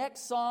want the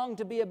next song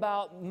to be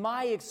about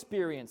my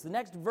experience, the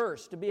next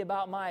verse to be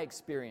about my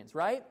experience,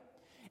 right?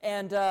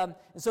 And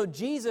so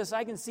Jesus,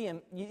 I can see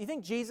him. You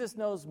think Jesus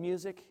knows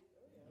music?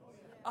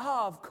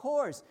 Oh, of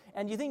course.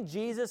 And you think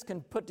Jesus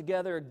can put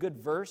together a good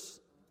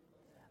verse?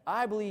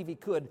 I believe he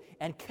could.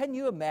 And can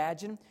you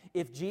imagine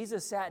if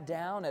Jesus sat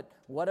down at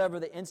whatever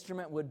the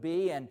instrument would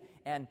be and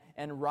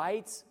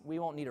writes? We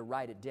won't need to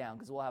write it down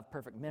because we'll have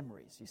perfect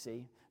memories, you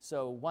see.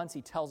 So once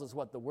he tells us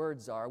what the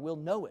words are, we'll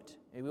know it.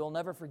 And we'll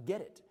never forget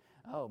it.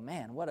 Oh,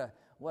 man, what a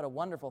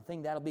wonderful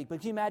thing that'll be.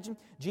 But can you imagine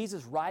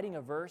Jesus writing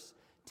a verse,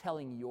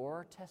 telling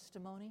your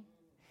testimony,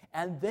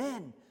 and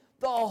then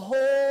the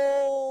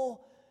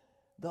whole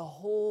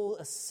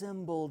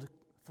assembled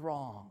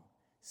throng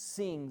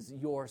sings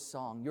your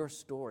song, your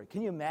story.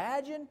 Can you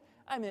imagine?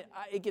 I mean,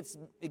 it gives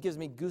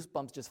me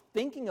goosebumps just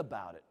thinking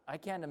about it. I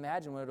can't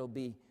imagine what it'll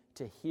be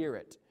to hear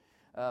it.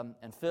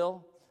 And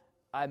Phil,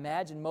 I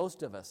imagine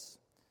most of us,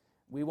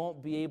 we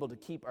won't be able to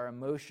keep our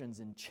emotions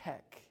in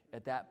check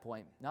at that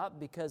point, not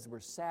because we're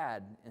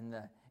sad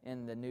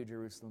in the New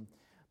Jerusalem,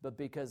 but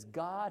because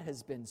God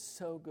has been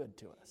so good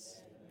to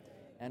us,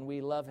 and we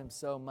love Him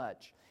so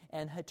much.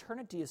 And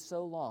eternity is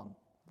so long.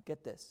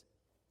 Get this.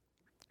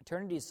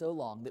 Eternity is so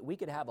long that we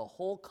could have a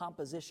whole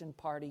composition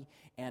party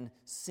and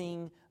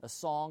sing a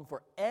song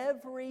for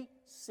every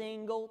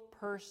single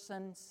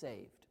person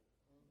saved.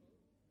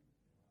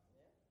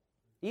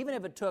 Even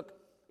if it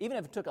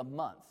took a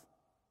month.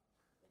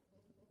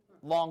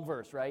 Long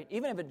verse, right?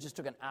 Even if it just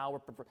took an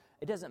hour,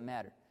 it doesn't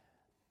matter.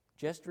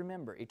 Just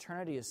remember,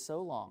 eternity is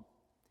so long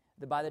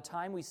that by the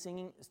time we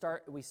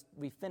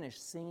finish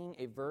singing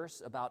a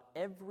verse about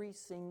every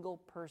single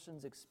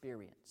person's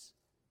experience,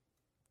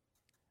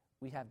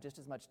 we have just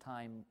as much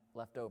time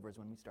left over as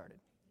when we started.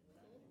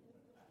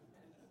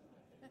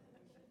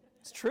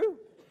 It's true.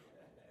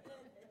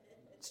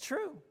 It's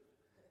true.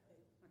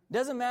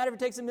 Doesn't matter if it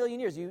takes 1,000,000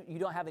 years. You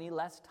don't have any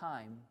less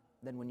time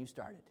than when you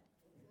started.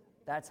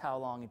 That's how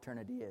long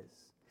eternity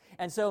is.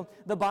 And so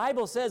the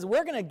Bible says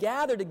we're going to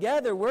gather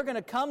together. We're going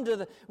to come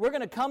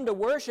to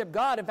worship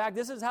God. In fact,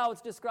 this is how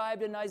it's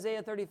described in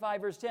Isaiah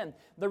 35, verse 10.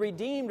 The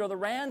redeemed or the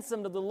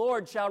ransomed of the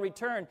Lord shall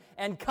return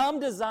and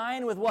come to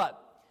Zion with what?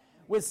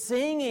 With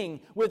singing,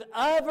 with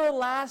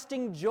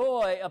everlasting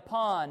joy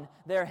upon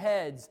their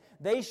heads.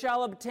 They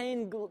shall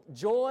obtain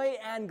joy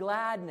and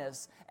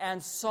gladness,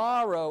 and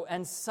sorrow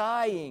and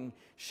sighing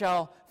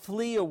shall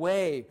flee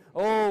away.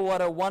 Oh,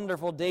 what a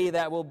wonderful day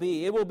that will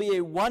be. It will be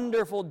a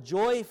wonderful,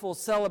 joyful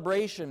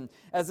celebration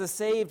as the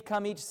saved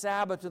come each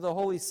Sabbath to the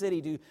holy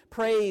city to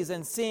praise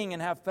and sing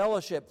and have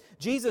fellowship.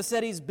 Jesus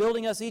said He's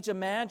building us each a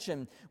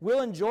mansion.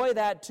 We'll enjoy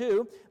that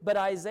too, but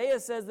Isaiah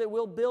says that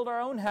we'll build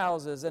our own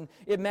houses. And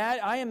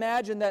I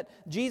imagine that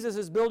Jesus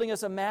is building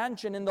us a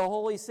mansion in the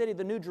holy city,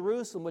 the New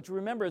Jerusalem, which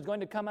remember is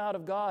going to come out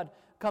of God,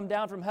 come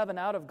down from heaven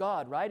out of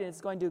God, right? And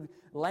it's going to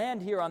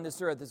land here on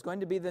this earth. It's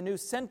going to be the new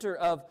center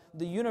of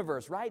the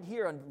universe, right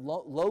here on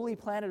lowly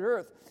planet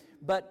Earth.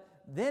 But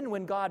then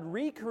when God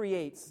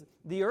recreates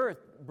the earth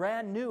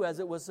brand new as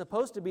it was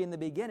supposed to be in the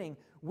beginning,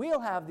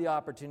 we'll have the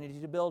opportunity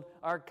to build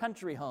our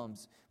country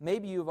homes.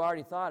 Maybe you've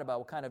already thought about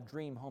what kind of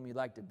dream home you'd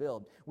like to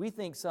build. We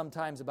think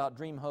sometimes about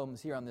dream homes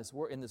here on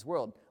in this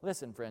world.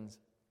 Listen, friends,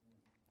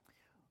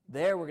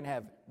 there we're going to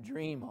have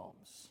dream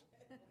homes.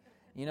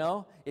 You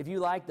know, if you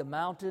like the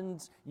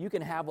mountains, you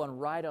can have one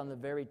right on the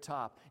very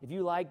top. If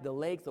you like the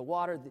lake, the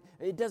water,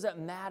 it doesn't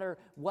matter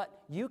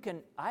what you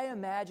can. I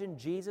imagine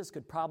Jesus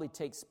could probably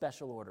take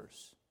special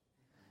orders.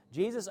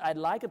 Jesus, I'd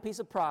like a piece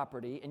of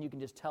property, and you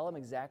can just tell Him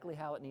exactly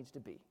how it needs to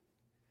be.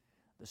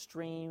 The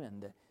stream and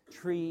the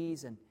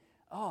trees and,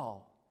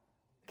 oh,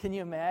 can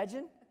you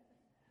imagine?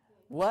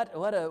 What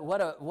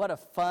a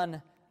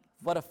fun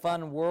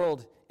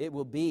world it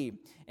will be.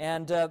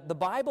 And the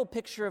Bible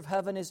picture of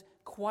heaven is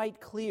quite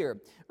clear.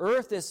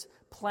 Earth, this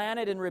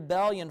planet in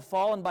rebellion,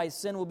 fallen by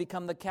sin, will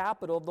become the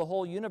capital of the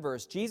whole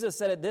universe. Jesus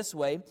said it this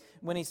way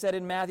when He said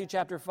in Matthew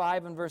chapter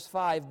 5 and verse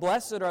 5,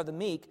 "Blessed are the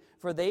meek,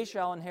 for they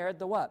shall inherit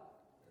the" what?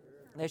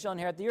 They shall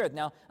inherit the earth.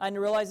 Now, I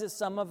realize that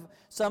some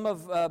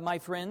of my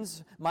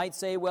friends might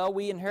say, well,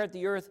 we inherit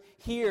the earth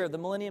here. The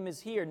millennium is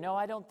here. No,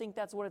 I don't think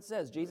that's what it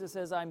says. Jesus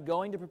says, I'm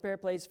going to prepare a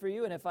place for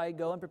you, and if I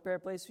go and prepare a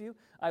place for you,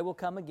 I will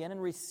come again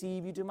and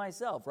receive you to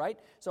myself, right?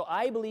 So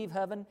I believe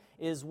heaven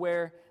is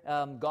where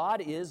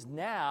God is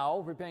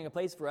now, preparing a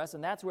place for us,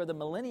 and that's where the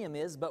millennium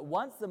is. But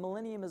once the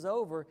millennium is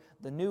over,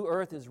 the new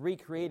earth is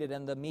recreated,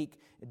 and the meek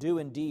do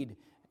indeed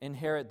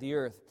inherit the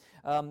earth.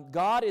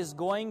 God is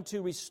going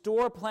to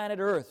restore planet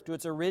Earth to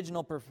its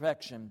original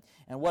perfection,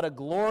 and what a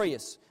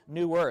glorious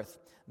new earth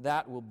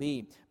that will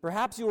be.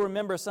 Perhaps you'll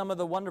remember some of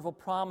the wonderful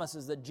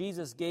promises that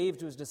Jesus gave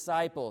to His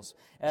disciples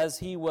as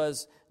He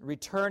was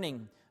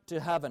returning to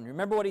heaven.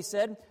 Remember what He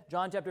said?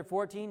 John chapter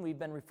 14, we've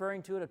been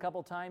referring to it a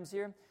couple times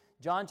here.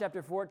 John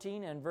chapter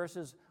 14 and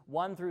verses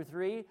 1 through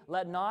 3,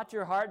 "Let not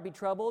your heart be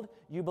troubled.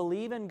 You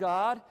believe in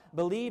God,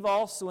 believe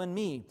also in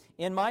me.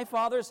 In my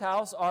Father's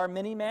house are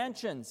many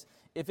mansions.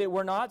 If it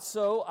were not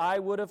so, I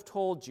would have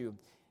told you.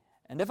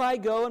 And if I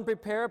go and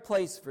prepare a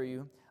place for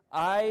you,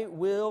 I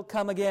will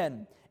come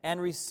again and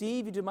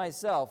receive you to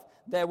myself,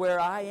 that where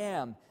I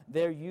am,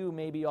 there you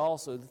may be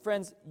also."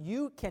 Friends,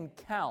 you can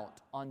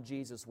count on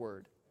Jesus'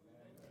 word.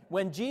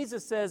 When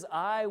Jesus says,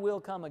 "I will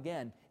come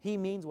again," He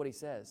means what He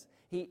says.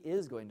 He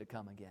is going to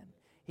come again.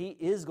 He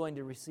is going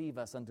to receive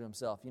us unto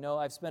Himself. You know,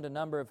 I've spent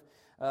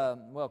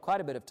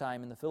quite a bit of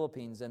time in the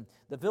Philippines, and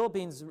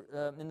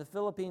in the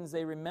Philippines,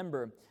 they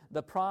remember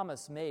the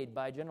promise made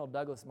by General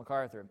Douglas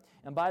MacArthur.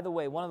 And by the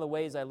way, one of the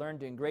ways I learned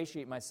to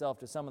ingratiate myself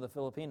to some of the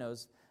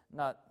Filipinos,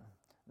 I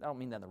don't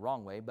mean that in the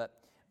wrong way, but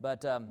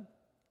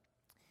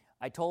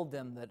I told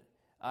them that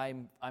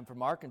I'm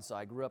from Arkansas.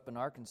 I grew up in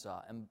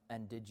Arkansas,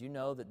 and did you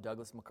know that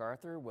Douglas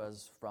MacArthur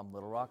was from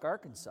Little Rock,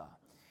 Arkansas?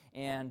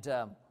 And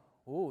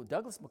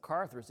Douglas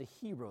MacArthur is a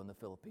hero in the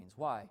Philippines.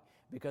 Why?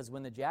 Because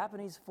when the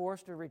Japanese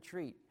forced a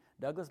retreat,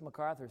 Douglas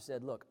MacArthur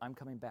said, "Look, I'm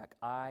coming back.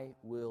 I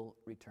will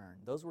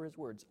return." Those were his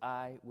words,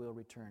 "I will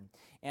return."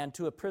 And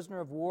to a prisoner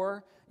of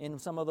war in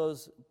some of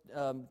those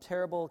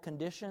terrible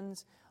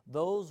conditions,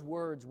 those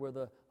words were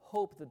the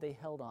hope that they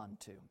held on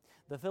to.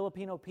 The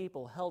Filipino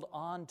people held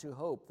on to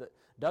hope that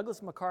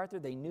Douglas MacArthur,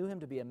 they knew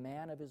him to be a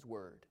man of his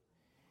word.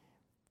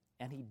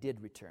 And he did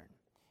return.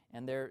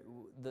 And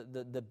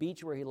the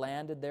beach where he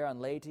landed there on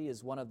Leyte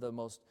is one of the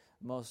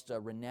most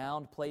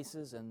renowned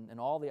places in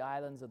all the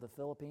islands of the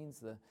Philippines,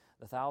 the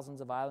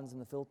thousands of islands in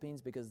the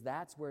Philippines, because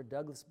that's where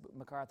Douglas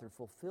MacArthur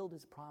fulfilled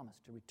his promise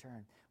to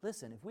return.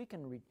 Listen, if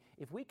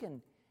we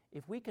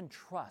can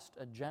trust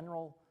a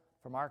general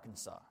from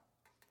Arkansas,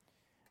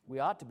 we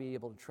ought to be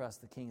able to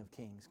trust the King of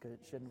Kings,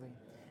 shouldn't we?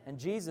 And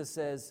Jesus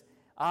says,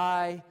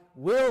 I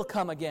will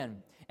come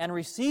again and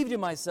receive to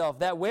myself,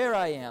 that where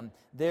I am,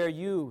 there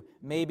you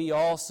may be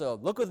also.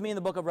 Look with me in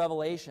the book of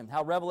Revelation,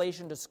 how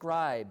Revelation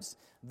describes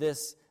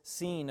this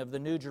scene of the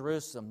New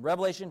Jerusalem.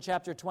 Revelation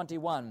chapter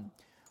 21.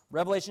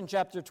 Revelation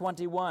chapter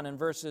 21 and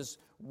verses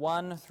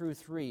 1 through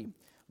 3.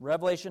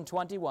 Revelation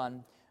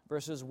 21,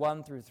 verses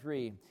 1 through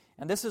 3.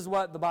 And this is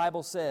what the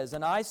Bible says.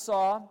 And I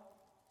saw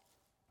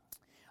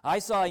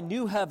a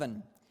new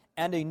heaven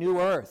and a new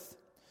earth.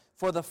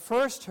 For the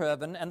first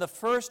heaven and the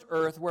first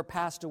earth were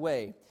passed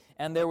away,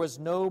 and there was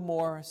no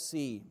more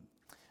sea.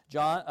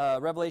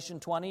 Revelation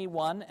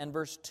 21 and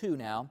verse 2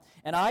 now.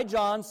 And I,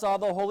 John, saw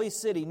the holy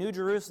city, New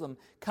Jerusalem,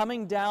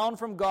 coming down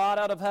from God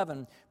out of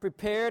heaven,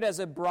 prepared as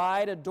a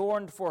bride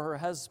adorned for her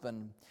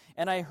husband.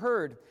 And I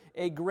heard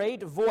a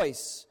great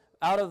voice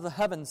out of the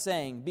heaven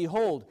saying,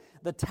 Behold,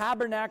 the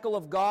tabernacle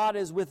of God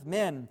is with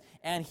men,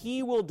 and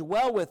he will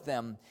dwell with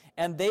them,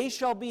 and they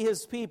shall be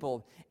his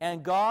people,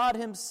 and God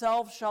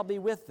himself shall be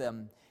with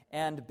them,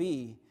 and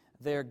be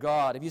their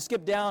God. If you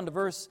skip down to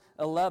verse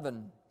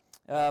 11,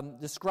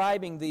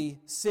 describing the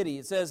city,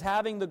 it says,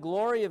 having the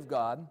glory of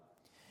God,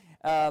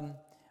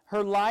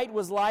 her light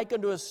was like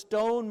unto a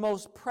stone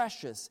most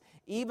precious,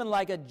 even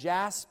like a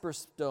jasper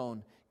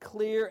stone,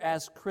 clear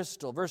as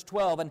crystal. Verse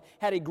 12, and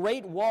had a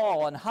great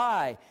wall and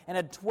high, and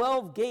had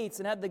 12 gates,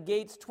 and at the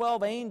gates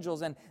 12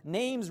 angels, and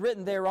names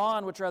written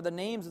thereon, which are the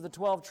names of the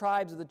 12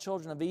 tribes of the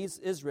children of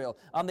Israel.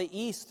 On the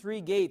east 3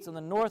 gates, on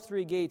the north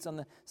 3 gates, on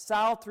the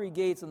south 3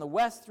 gates, on the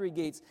west 3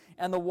 gates.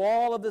 And the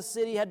wall of the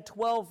city had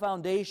 12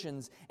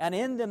 foundations, and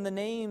in them the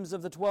names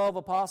of the 12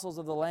 apostles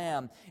of the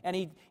Lamb. And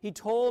he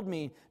told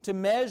me to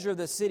measure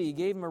the city. He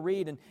gave him a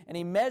reed, and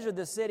he measured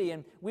the city.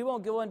 And we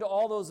won't go into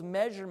all those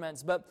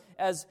measurements, but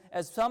as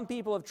some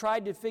people have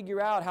tried to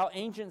figure out how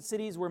ancient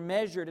cities were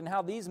measured and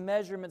how these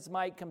measurements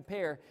might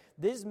compare,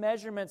 these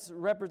measurements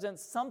represent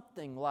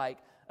something like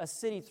a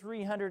city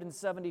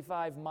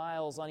 375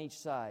 miles on each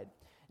side.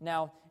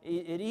 Now,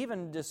 it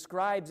even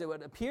describes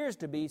what appears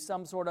to be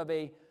some sort of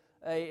a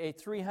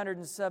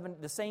 307,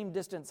 the same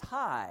distance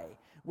high,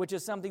 which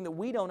is something that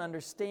we don't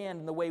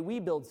understand in the way we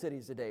build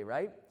cities today,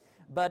 right?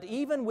 But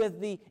even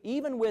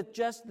with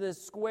just the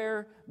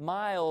square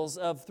miles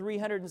of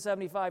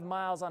 375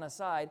 miles on a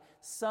side,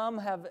 some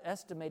have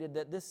estimated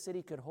that this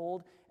city could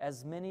hold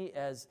as many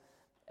as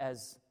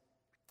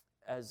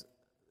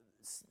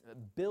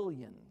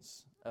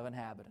billions of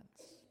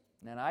inhabitants.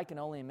 And I can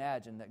only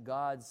imagine that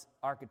God's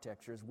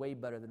architecture is way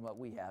better than what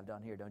we have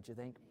down here, don't you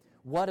think?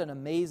 What an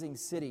amazing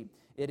city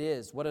it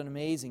is. What an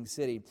amazing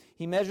city.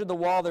 He measured the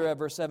wall thereof,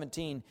 verse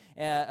 17,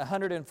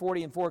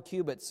 144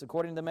 cubits,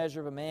 according to the measure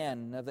of a man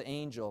and of the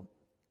angel.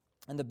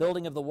 And the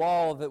building of the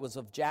wall of it was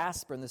of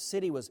jasper, and the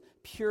city was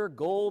pure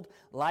gold,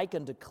 like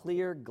unto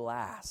clear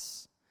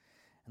glass.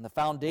 And the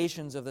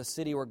foundations of the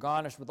city were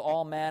garnished with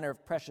all manner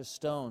of precious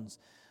stones.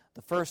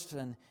 The first,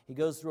 and he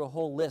goes through a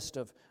whole list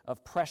of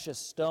precious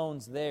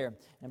stones there.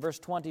 In verse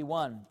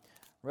 21,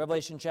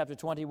 Revelation chapter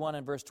 21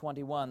 and verse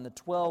 21, the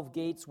 12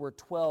 gates were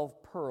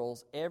 12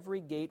 pearls.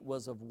 Every gate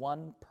was of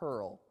one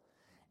pearl.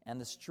 And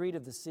the street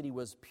of the city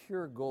was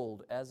pure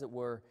gold, as it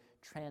were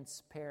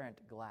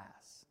transparent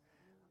glass.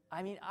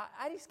 I mean,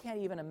 I just can't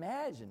even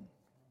imagine.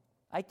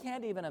 I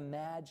can't even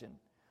imagine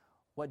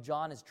what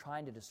John is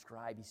trying to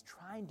describe. He's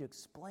trying to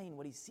explain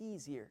what he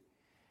sees here.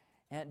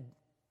 And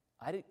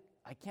I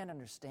can't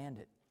understand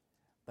it,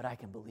 but I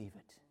can believe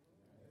it.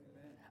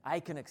 Amen. I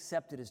can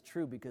accept it as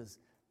true because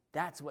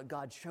that's what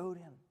God showed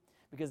him,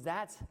 because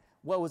that's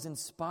what was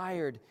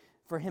inspired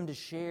for him to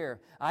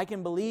share. I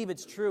can believe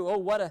it's true. Oh,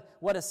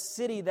 what a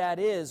city that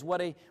is!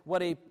 What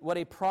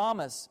a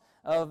promise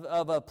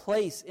of a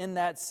place in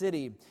that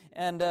city.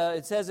 And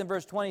it says in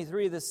verse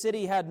 23, the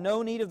city had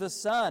no need of the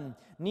sun,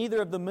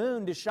 neither of the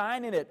moon to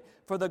shine in it,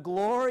 for the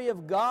glory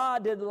of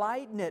God did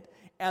lighten it,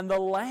 and the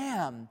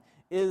Lamb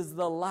is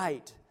the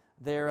light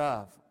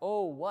thereof.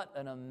 Oh, what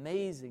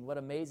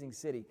amazing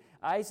city!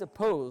 I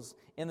suppose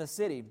in the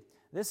city.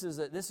 This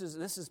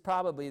is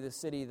probably the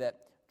city that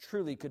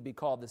truly could be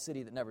called the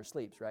city that never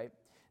sleeps, right?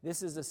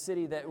 This is a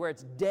city where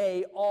it's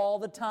day all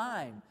the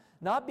time.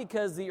 Not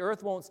because the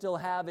earth won't still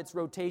have its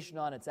rotation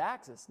on its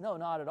axis. No,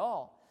 not at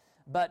all.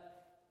 But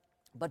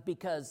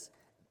because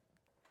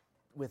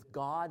with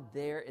God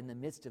there in the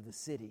midst of the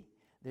city,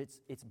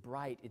 it's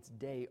bright, it's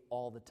day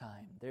all the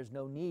time. There's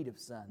no need of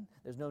sun.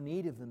 There's no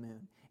need of the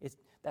moon.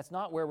 That's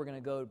not where we're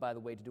going to go, by the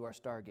way, to do our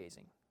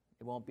stargazing.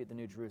 It won't be at the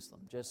New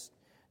Jerusalem. Just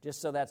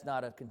so that's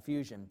not a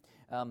confusion.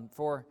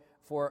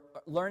 For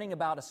learning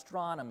about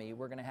astronomy,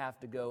 we're going to have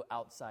to go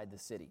outside the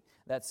city.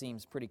 That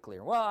seems pretty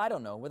clear. Well, I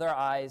don't know. With our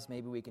eyes,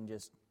 maybe we can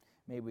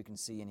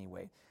see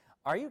anyway.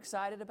 Are you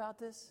excited about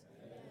this?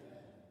 Amen.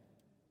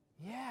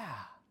 Yeah.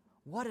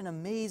 What an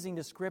amazing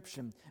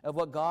description of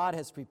what God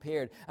has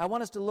prepared. I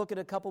want us to look at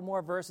a couple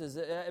more verses.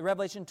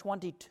 Revelation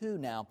 22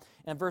 now,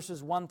 and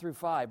verses 1 through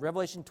 5.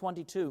 Revelation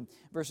 22,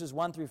 verses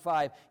 1 through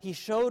 5. He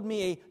showed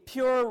me a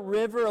pure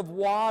river of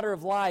water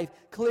of life,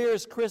 clear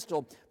as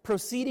crystal,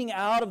 proceeding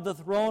out of the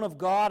throne of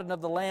God and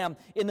of the Lamb.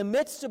 In the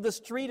midst of the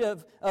street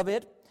of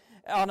it,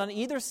 on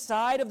either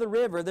side of the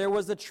river there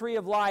was the tree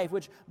of life,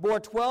 which bore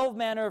 12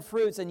 manner of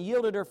fruits and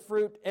yielded her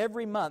fruit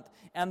every month.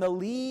 And the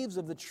leaves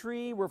of the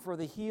tree were for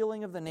the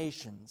healing of the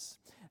nations.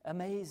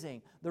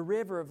 Amazing. The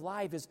river of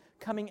life is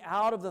coming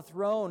out of the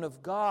throne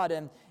of God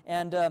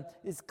and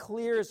is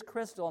clear as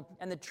crystal.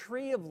 And the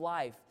tree of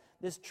life,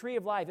 this tree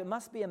of life, it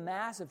must be a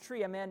massive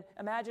tree. I mean,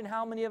 imagine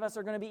how many of us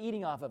are going to be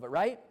eating off of it,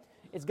 right?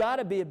 It's got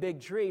to be a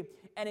big tree.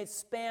 And it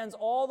spans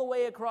all the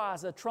way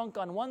across, a trunk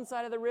on one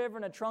side of the river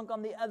and a trunk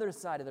on the other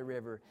side of the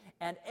river.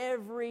 And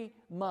every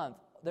month,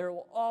 there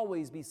will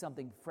always be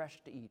something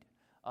fresh to eat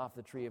off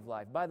the tree of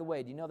life. By the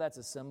way, do you know that's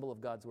a symbol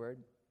of God's Word?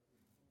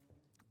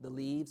 The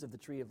leaves of the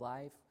tree of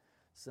life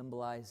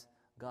symbolize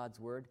God's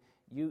Word.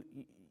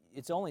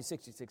 It's only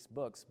 66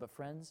 books, but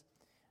friends,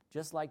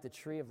 just like the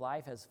tree of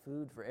life has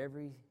food for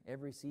every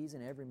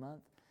season, every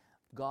month,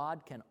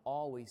 God can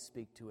always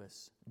speak to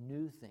us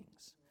new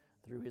things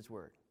through His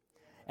Word.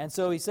 And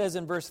so He says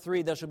in verse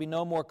 3, there shall be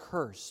no more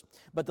curse,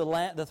 but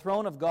the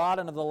throne of God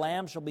and of the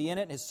Lamb shall be in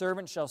it, and His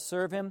servants shall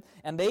serve Him,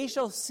 and they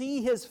shall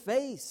see His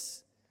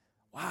face.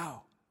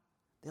 Wow,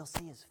 they'll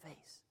see His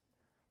face,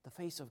 the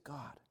face of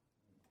God.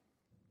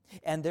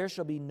 And there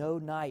shall be no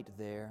night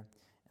there,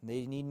 and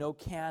they need no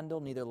candle,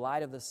 neither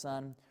light of the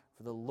sun,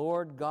 for the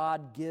Lord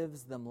God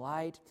gives them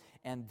light,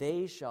 and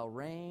they shall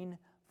reign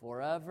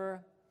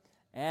forever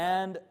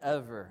and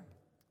ever.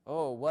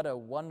 Oh, what a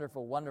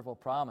wonderful, wonderful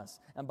promise.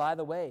 And by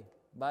the way,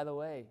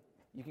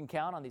 you can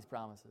count on these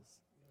promises.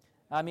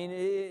 I mean,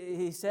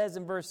 he says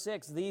in verse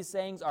 6, these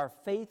sayings are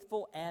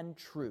faithful and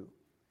true.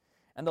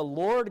 And the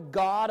Lord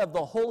God of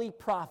the holy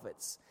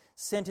prophets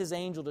sent His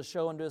angel to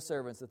show unto His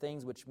servants the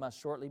things which must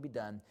shortly be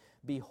done.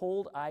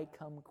 Behold, I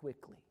come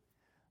quickly.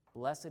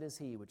 Blessed is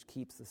he which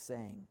keeps the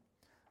saying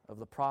of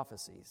the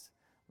prophecies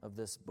of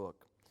this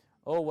book.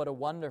 Oh, what a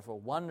wonderful,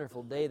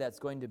 wonderful day that's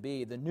going to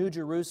be. The New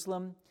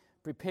Jerusalem,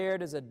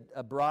 prepared as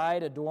a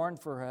bride adorned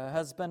for her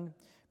husband,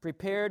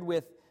 prepared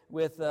with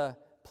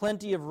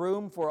plenty of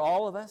room for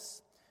all of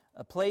us,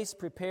 a place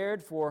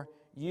prepared for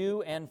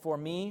you and for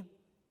me.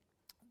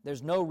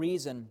 There's no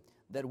reason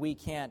that we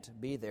can't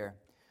be there.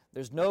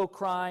 There's no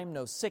crime,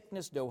 no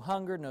sickness, no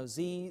hunger,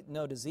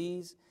 no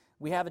disease.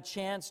 We have a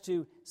chance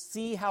to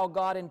see how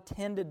God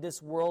intended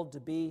this world to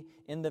be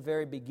in the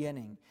very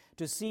beginning,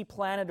 to see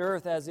planet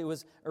Earth as it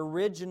was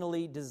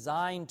originally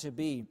designed to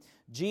be.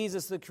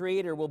 Jesus, the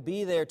Creator, will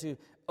be there to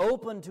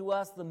open to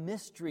us the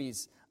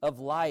mysteries of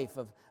life,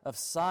 of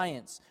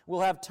science.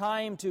 We'll have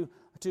time to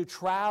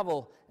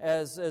travel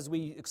as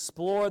we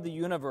explore the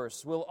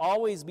universe. We'll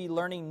always be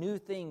learning new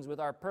things with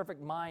our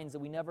perfect minds that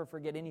we never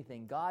forget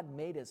anything. God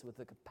made us with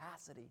the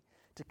capacity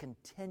to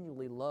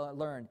continually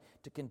learn,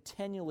 to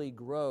continually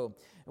grow.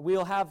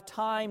 We'll have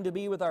time to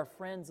be with our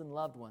friends and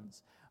loved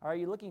ones. Are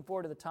you looking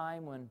forward to the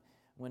time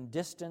when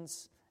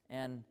distance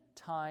and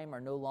time are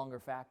no longer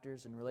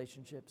factors in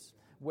relationships?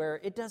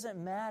 Where it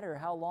doesn't matter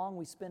how long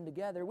we spend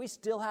together, we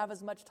still have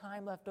as much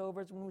time left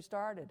over as when we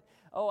started.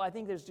 Oh, I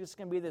think there's just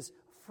going to be this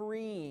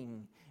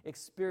freeing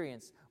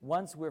experience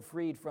once we're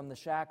freed from the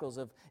shackles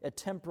of a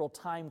temporal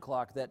time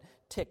clock that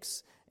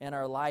ticks and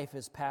our life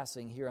is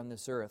passing here on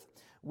this earth.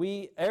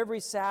 Every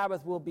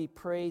Sabbath will be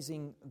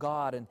praising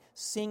God and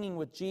singing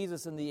with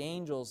Jesus and the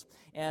angels.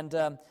 And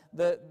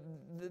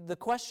the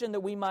question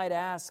that we might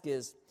ask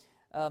is,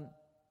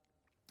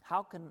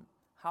 how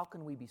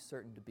can we be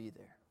certain to be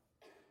there?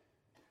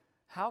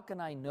 How can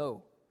I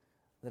know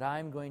that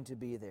I'm going to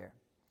be there?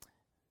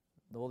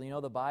 Well, you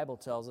know, the Bible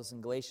tells us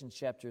in Galatians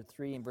chapter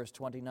 3 and verse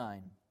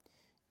 29,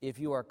 if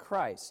you are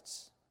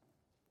Christ's,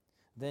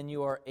 then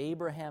you are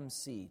Abraham's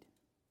seed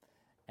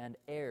and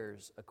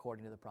heirs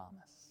according to the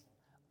promise.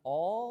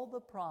 All the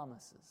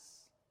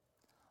promises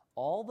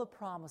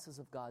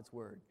of God's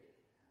Word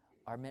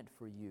are meant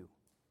for you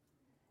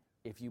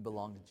if you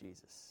belong to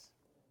Jesus.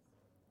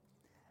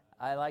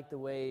 I like the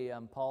way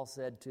Paul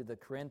said to the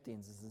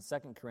Corinthians, this is in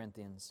 2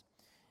 Corinthians.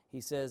 He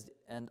says,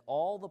 and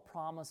all the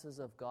promises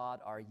of God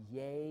are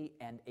yea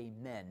and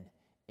amen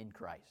in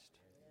Christ.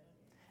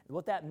 And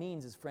what that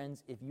means is,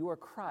 friends, if you are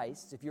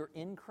Christ, if you're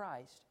in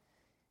Christ,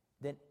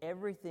 then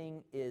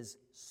everything is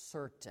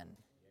certain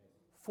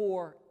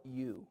for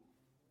you.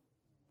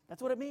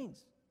 That's what it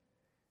means.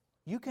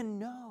 You can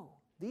know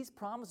these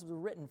promises were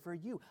written for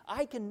you.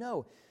 I can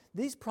know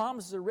these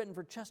promises are written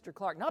for Chester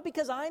Clark, not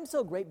because I'm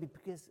so great, but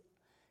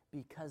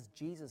because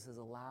Jesus has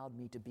allowed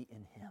me to be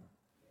in Him.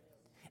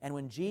 And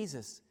when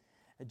Jesus,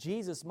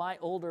 my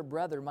older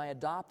brother, my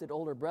adopted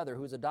older brother,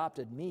 who's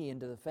adopted me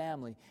into the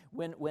family,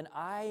 when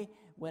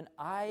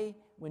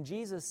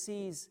Jesus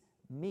sees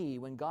me,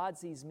 when God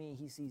sees me,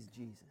 He sees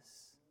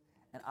Jesus.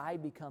 And I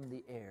become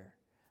the heir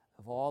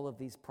of all of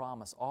these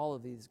promises, all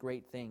of these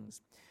great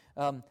things.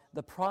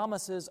 The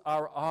promises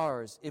are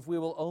ours if we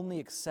will only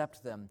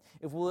accept them.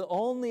 If we'll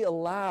only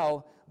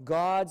allow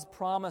God's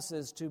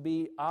promises to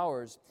be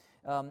ours.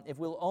 If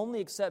we'll only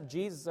accept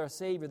Jesus our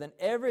Savior, then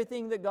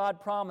everything that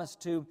God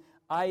promised to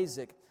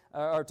Isaac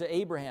or to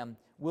Abraham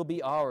will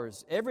be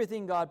ours.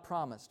 Everything God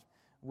promised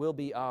will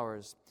be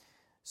ours.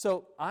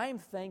 So I'm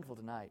thankful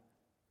tonight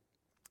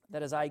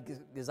that as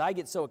I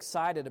get so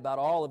excited about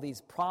all of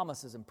these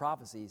promises and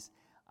prophecies,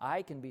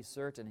 I can be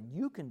certain, and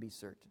you can be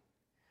certain,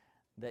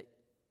 that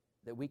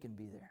we can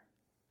be there.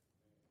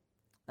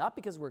 Not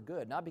because we're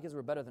good, not because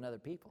we're better than other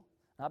people,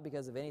 not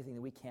because of anything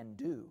that we can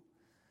do,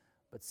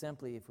 but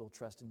simply if we'll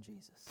trust in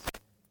Jesus.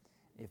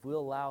 If we'll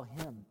allow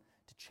Him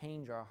to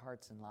change our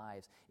hearts and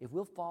lives, if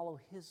we'll follow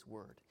His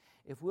word,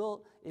 if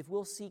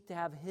we'll seek to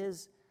have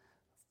His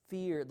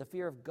fear, the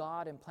fear of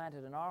God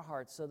implanted in our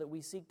hearts so that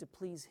we seek to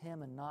please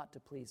Him and not to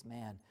please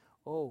man,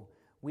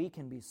 we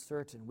can be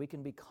certain, we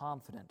can be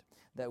confident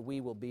that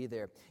we will be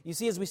there. You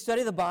see, as we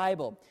study the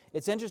Bible,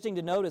 it's interesting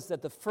to notice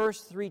that the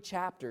first 3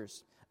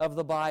 chapters of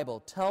the Bible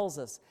tells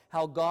us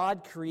how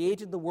God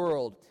created the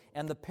world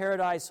and the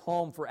paradise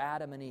home for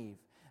Adam and Eve.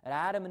 And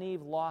Adam and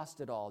Eve lost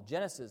it all.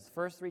 Genesis, the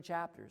first 3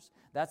 chapters,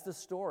 that's the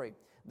story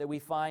that we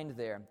find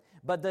there.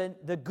 But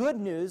the good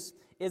news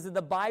is that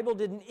the Bible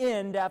didn't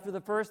end after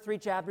the first 3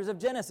 chapters of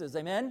Genesis.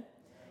 Amen?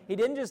 He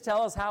didn't just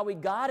tell us how we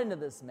got into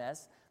this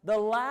mess. The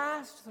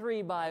last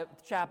 3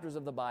 chapters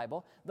of the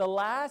Bible, the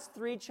last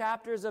 3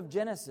 chapters of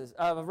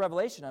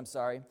Revelation,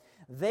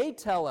 they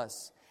tell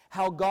us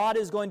how God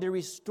is going to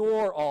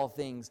restore all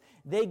things.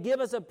 They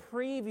give us a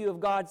preview of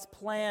God's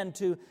plan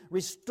to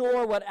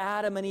restore what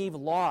Adam and Eve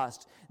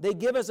lost. They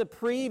give us a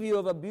preview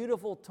of a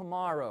beautiful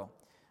tomorrow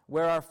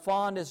where our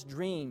fondest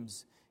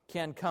dreams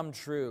can come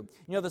true.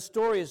 You know, the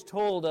story is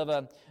told of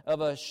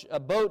a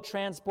boat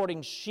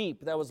transporting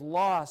sheep that was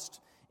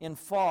lost in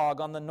fog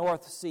on the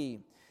North Sea.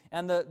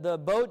 And the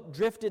boat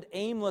drifted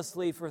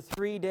aimlessly for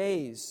 3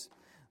 days.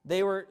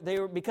 They were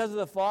because of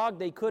the fog,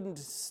 they couldn't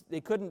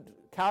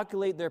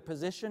calculate their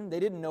position. They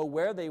didn't know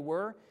where they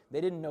were. They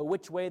didn't know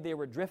which way they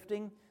were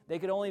drifting. They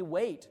could only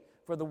wait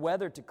for the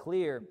weather to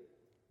clear.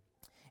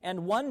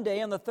 And one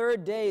day, on the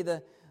 3rd day,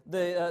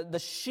 the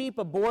sheep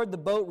aboard the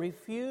boat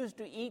refused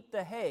to eat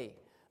the hay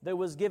that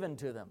was given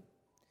to them.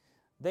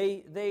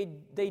 They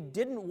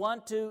didn't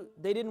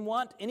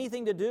want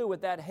anything to do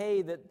with that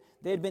hay that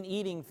they had been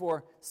eating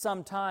for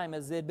some time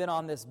as they had been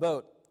on this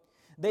boat.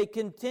 They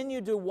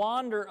continued to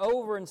wander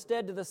over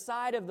instead to the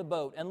side of the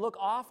boat and look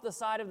off the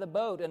side of the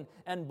boat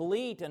and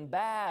bleat and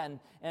baa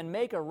and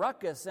make a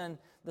ruckus. And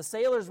the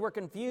sailors were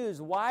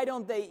confused. Why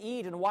don't they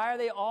eat? And why are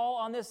they all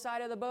on this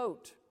side of the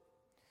boat?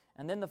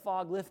 And then the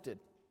fog lifted.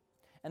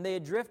 And they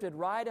had drifted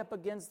right up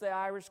against the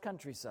Irish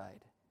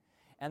countryside.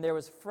 And there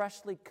was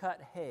freshly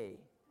cut hay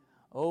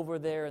over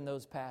there in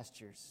those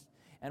pastures.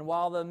 And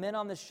while the men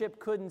on the ship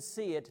couldn't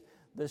see it,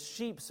 the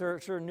sheep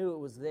sure knew it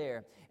was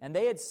there. And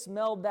they had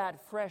smelled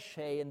that fresh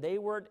hay, and they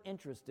weren't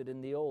interested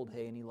in the old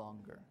hay any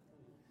longer.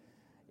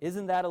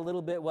 Isn't that a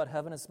little bit what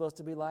heaven is supposed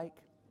to be like?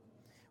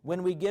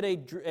 When we get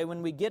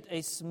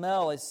a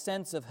smell, a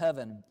sense of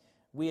heaven,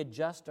 we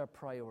adjust our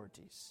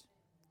priorities.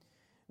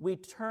 We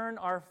turn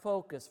our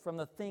focus from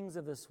the things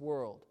of this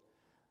world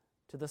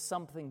to the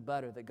something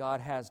better that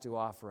God has to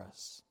offer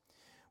us.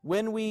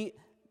 When we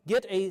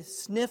get a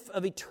sniff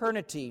of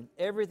eternity,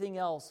 everything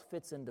else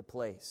fits into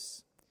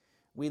place.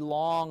 We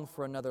long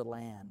for another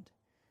land.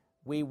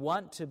 We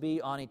want to be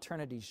on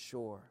eternity's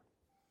shore.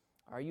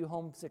 Are you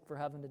homesick for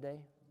heaven today?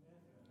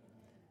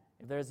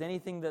 If there's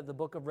anything that the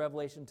book of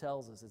Revelation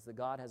tells us, it's that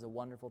God has a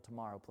wonderful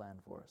tomorrow planned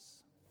for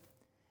us.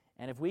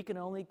 And if we can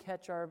only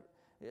catch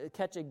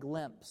a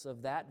glimpse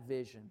of that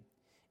vision,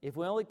 if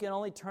we can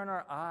only turn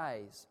our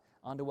eyes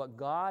onto what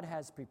God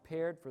has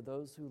prepared for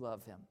those who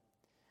love Him,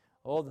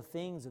 the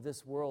things of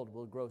this world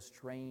will grow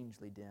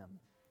strangely dim.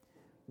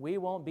 We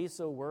won't be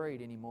so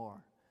worried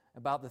anymore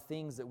about the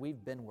things that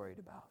we've been worried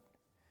about,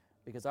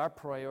 because our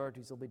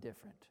priorities will be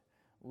different.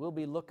 We'll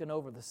be looking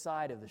over the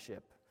side of the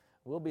ship.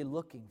 We'll be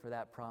looking for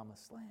that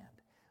promised land.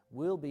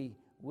 We'll be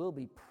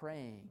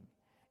praying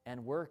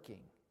and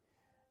working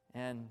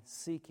and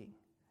seeking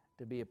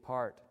to be a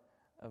part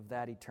of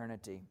that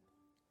eternity.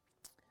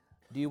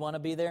 Do you want to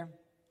be there?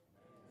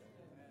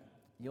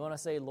 You want to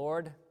say,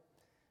 Lord,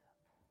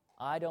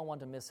 I don't want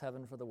to miss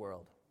heaven for the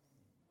world.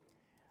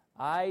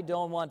 I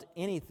don't want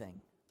anything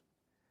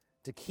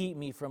to keep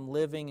me from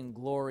living in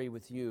glory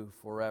with you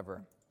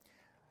forever.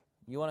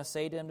 You want to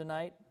say to Him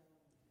tonight,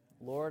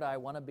 Lord, I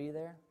want to be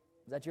there?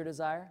 Is that your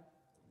desire?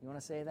 You want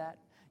to say that?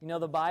 You know,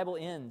 the Bible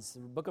ends,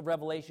 the book of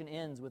Revelation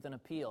ends with an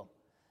appeal.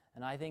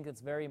 And I think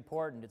it's very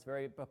important, it's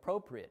very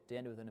appropriate to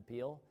end with an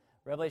appeal.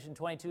 Revelation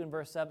 22 and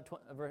verse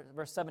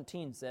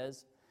 17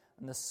 says,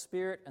 and the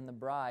Spirit and the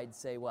bride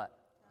say what?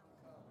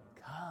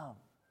 Come.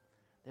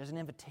 There's an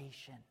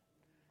invitation.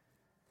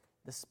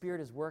 The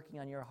Spirit is working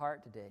on your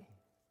heart today.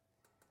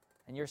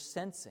 And you're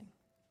sensing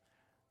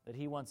that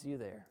He wants you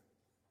there.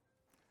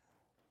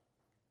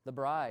 The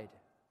bride,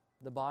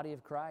 the body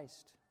of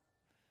Christ,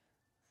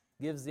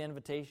 gives the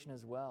invitation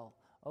as well.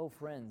 Oh,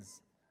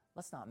 friends,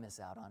 let's not miss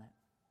out on it.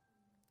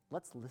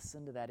 Let's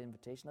listen to that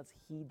invitation. Let's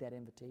heed that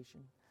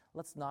invitation.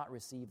 Let's not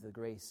receive the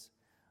grace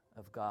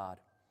of God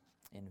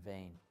in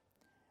vain.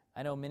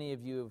 I know many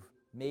of you have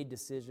made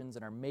decisions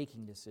and are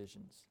making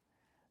decisions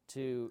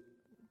to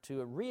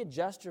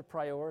readjust your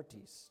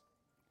priorities,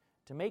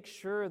 to make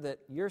sure that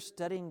you're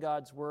studying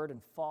God's Word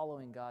and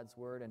following God's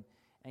Word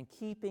and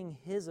keeping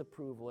His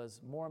approval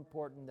is more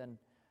important than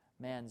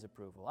man's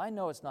approval. I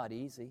know it's not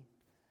easy.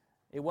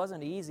 It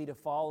wasn't easy to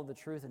follow the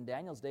truth in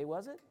Daniel's day,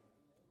 was it?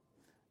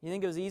 You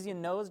think it was easy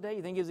in Noah's day?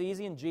 You think it was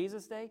easy in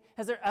Jesus' day?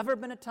 Has there ever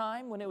been a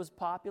time when it was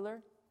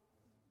popular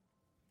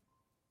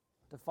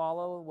to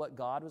follow what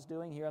God was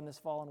doing here on this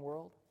fallen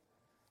world?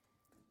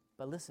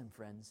 But listen,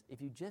 friends, if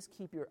you just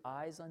keep your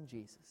eyes on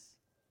Jesus,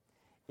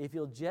 if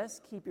you'll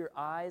just keep your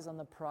eyes on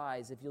the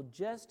prize, if you'll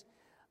just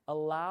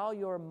allow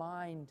your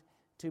mind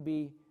to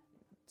be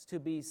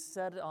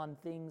set on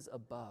things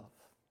above.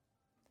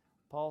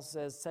 Paul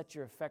says, set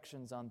your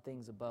affections on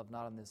things above,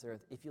 not on this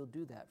earth. If you'll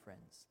do that,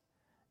 friends,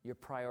 your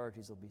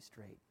priorities will be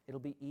straight. It'll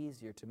be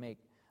easier to make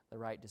the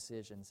right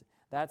decisions.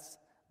 That's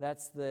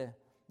the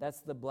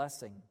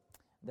blessing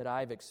that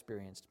I've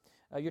experienced.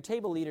 Your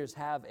table leaders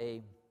have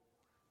a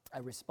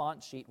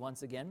response sheet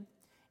once again,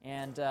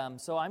 and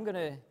so I'm going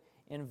to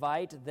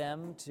invite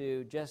them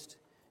to just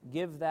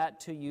give that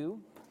to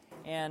you.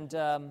 And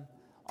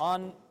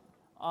on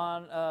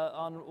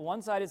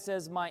one side it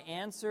says, "My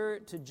answer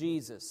to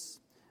Jesus."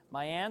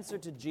 My answer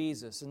to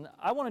Jesus. And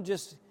I want to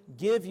just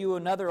give you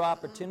another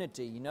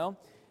opportunity, you know.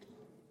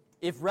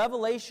 If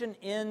Revelation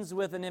ends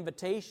with an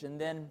invitation,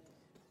 then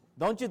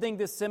don't you think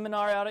this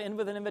seminar ought to end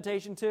with an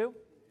invitation too?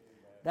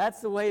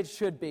 That's the way it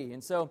should be.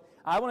 And so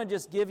I want to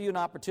just give you an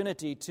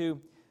opportunity to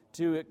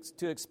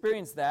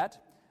experience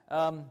that.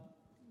 Are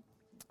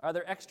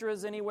there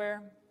extras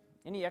anywhere?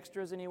 Any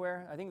extras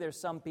anywhere? I think there's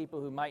some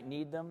people who might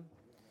need them.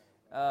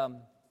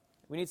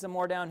 We need some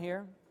more down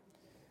here.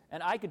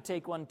 And I could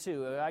take one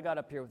too. I got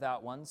up here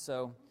without one,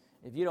 so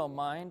if you don't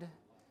mind,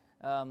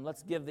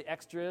 let's give the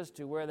extras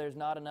to where there's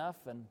not enough.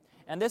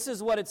 And this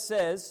is what it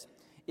says.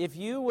 If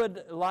you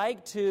would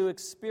like to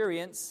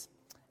experience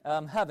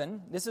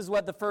heaven, this is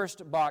what the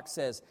first box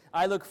says.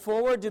 I look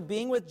forward to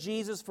being with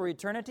Jesus for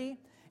eternity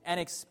and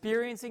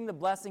experiencing the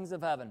blessings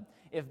of heaven.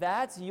 If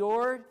that's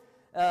your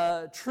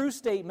true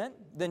statement,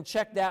 then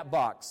check that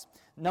box.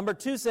 Number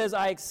 2 says,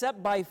 I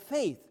accept by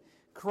faith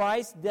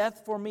Christ's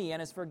death for me and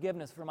His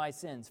forgiveness for my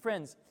sins.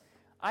 Friends,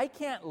 I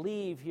can't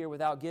leave here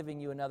without giving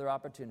you another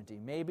opportunity.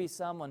 Maybe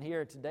someone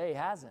here today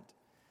hasn't.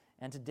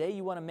 And today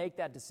you want to make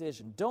that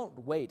decision.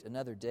 Don't wait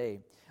another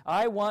day.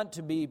 I want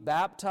to be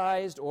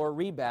baptized or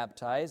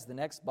rebaptized, the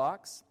next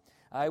box.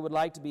 I would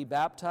like to be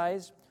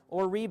baptized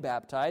or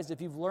rebaptized. If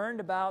you've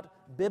learned about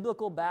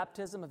biblical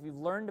baptism, if you've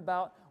learned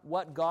about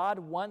what God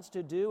wants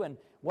to do and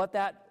what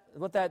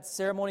that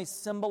ceremony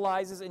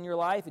symbolizes in your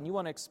life, and you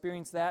want to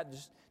experience that,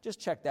 just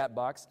check that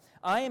box.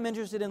 I am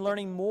interested in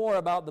learning more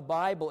about the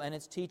Bible and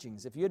its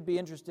teachings. If you'd be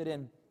interested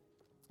in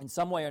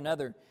some way or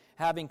another,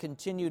 having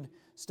continued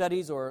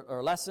studies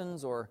or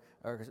lessons or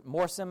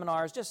more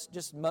seminars,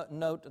 just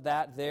note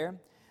that there.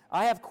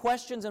 I have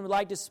questions and would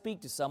like to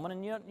speak to someone,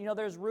 and you know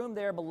there's room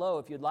there below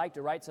if you'd like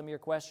to write some of your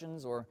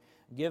questions or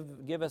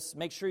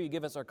make sure you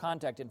give us our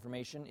contact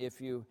information if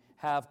you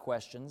have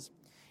questions.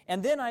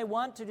 And then I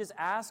want to just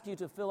ask you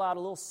to fill out a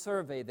little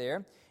survey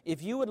there.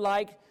 If you would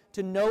like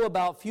to know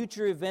about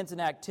future events and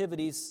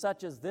activities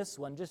such as this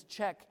one, just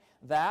check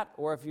that.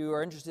 Or if you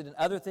are interested in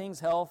other things,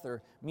 health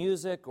or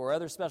music or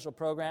other special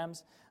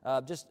programs,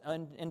 just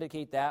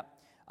indicate that.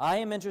 I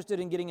am interested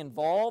in getting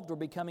involved or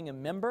becoming a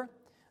member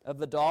of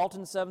the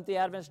Dalton Seventh-day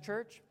Adventist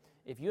Church.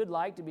 If you'd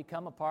like to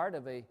become a part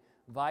of a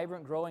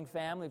vibrant, growing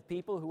family of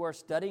people who are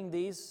studying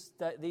these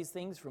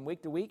things from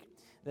week to week,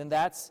 then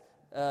that's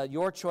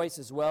your choice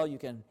as well. You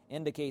can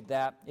indicate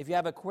that. If you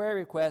have a prayer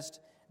request,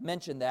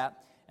 mention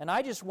that. And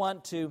I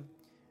want to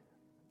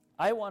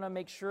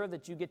make sure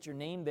that you get your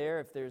name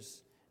there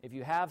if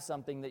you have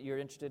something that you're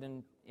interested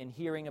in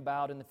hearing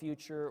about in the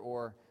future,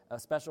 or a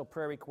special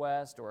prayer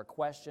request or a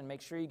question.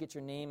 Make sure you get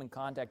your name and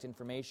contact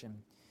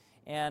information.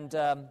 And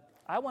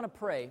I want to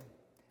pray.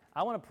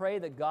 I want to pray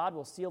that God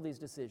will seal these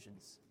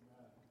decisions.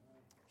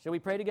 Shall we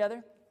pray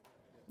together?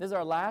 This is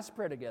our last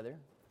prayer together,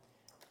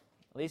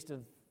 at least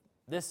of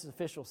this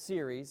official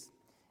series.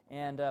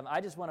 And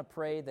I just want to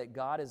pray that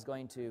God is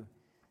going to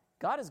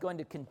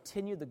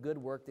continue the good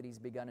work that He's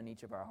begun in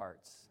each of our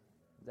hearts.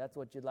 That's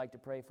what you'd like to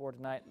pray for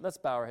tonight? Let's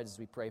bow our heads as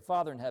we pray.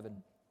 Father in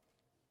heaven,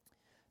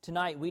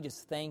 tonight we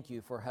just thank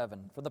You for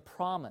heaven, for the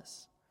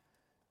promise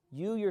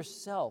You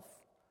Yourself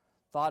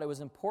thought it was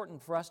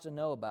important for us to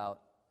know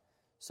about,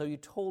 so You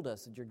told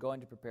us that You're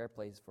going to prepare a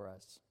place for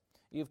us.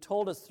 You've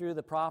told us through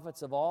the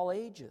prophets of all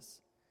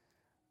ages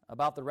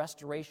about the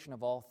restoration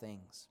of all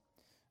things.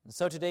 And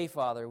so today,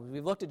 Father,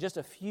 we've looked at just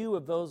a few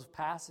of those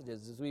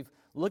passages as we've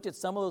looked at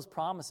some of those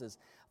promises.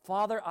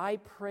 Father, I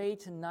pray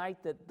tonight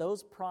that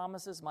those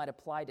promises might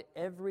apply to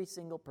every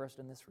single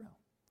person in this room.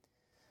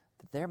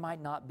 That there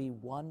might not be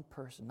one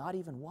person, not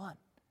even one,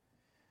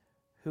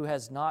 who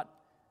has not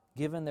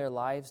given their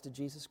lives to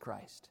Jesus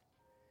Christ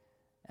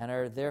and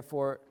are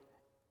therefore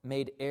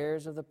made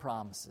heirs of the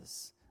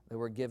promises that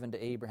were given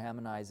to Abraham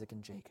and Isaac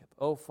and Jacob.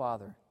 Oh,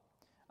 Father,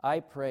 I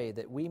pray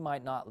that we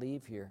might not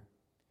leave here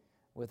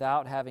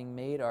without having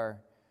made our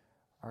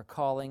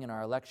calling and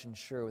our election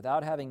sure,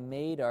 without having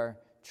made our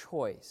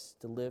choice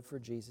to live for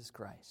Jesus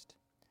Christ.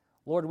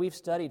 Lord, we've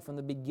studied from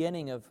the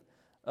beginning of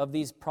of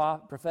these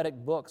prophetic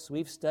books,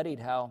 we've studied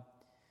how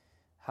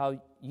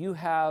you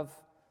have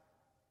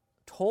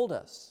told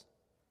us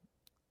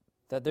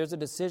that there's a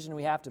decision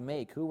we have to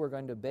make, who we're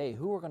going to obey,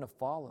 who we're going to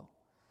follow.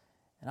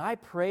 And I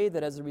pray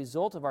that as a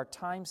result of our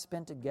time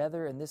spent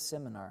together in this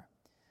seminar,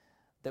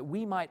 that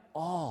we might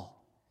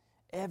all,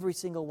 every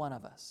single one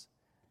of us,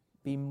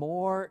 be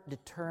more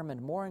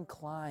determined, more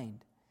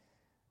inclined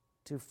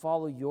to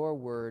follow your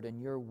word and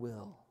your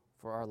will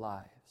for our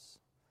lives.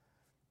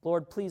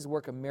 Lord, please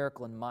work a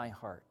miracle in my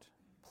heart.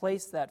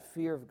 Place that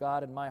fear of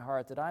God in my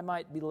heart that I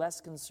might be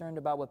less concerned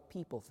about what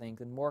people think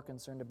and more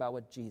concerned about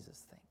what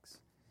Jesus thinks.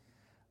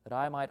 That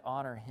I might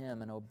honor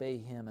Him and obey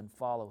Him and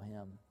follow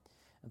Him.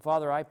 And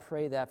Father, I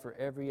pray that for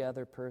every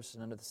other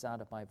person under the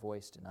sound of my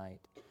voice tonight.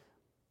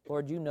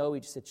 Lord, you know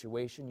each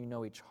situation, you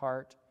know each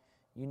heart,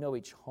 you know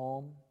each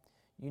home,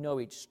 you know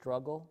each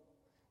struggle,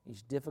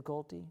 each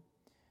difficulty.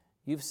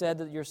 You've said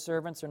that your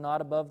servants are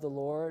not above the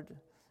Lord,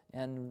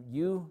 and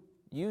you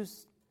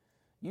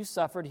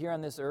suffered here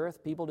on this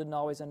earth. People didn't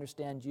always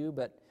understand you,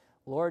 but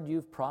Lord,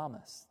 you've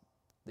promised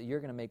that you're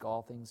going to make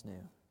all things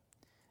new.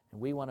 And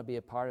we want to be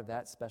a part of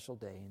that special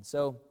day. And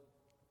so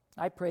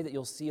I pray that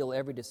you'll seal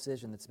every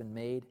decision that's been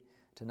made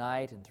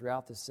tonight and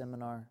throughout this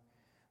seminar.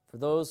 For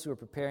those who are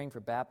preparing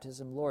for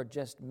baptism, Lord,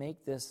 just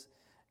make this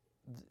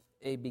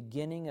a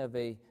beginning of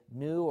a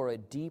new or a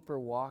deeper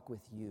walk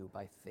with you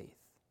by faith.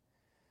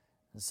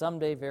 And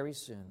someday, very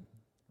soon,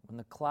 when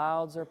the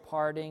clouds are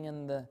parting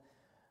and the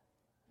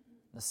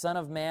Son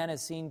of Man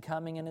is seen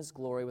coming in His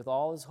glory with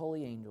all His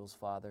holy angels,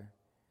 Father,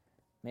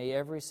 may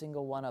every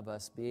single one of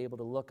us be able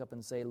to look up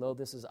and say, lo,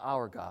 this is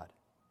our God.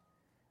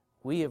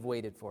 We have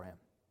waited for Him.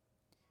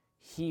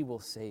 He will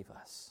save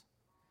us.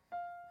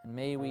 And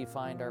may we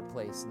find our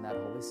place in that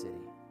holy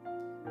city.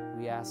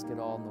 We ask it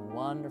all in the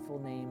wonderful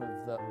name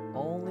of the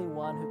only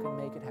one who can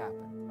make it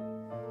happen.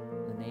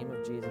 In the name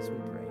of Jesus we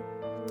pray.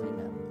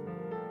 Amen.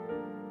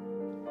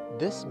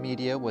 This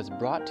media was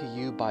brought to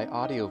you by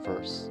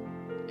Audioverse,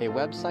 a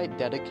website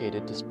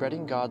dedicated to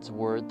spreading God's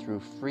Word through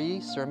free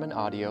sermon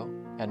audio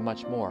and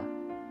much more.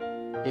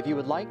 If you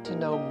would like to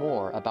know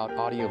more about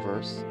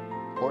Audioverse,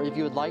 or if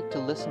you would like to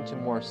listen to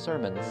more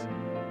sermons,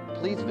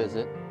 please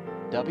visit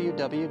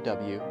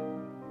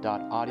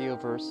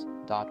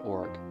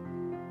www.audioverse.org.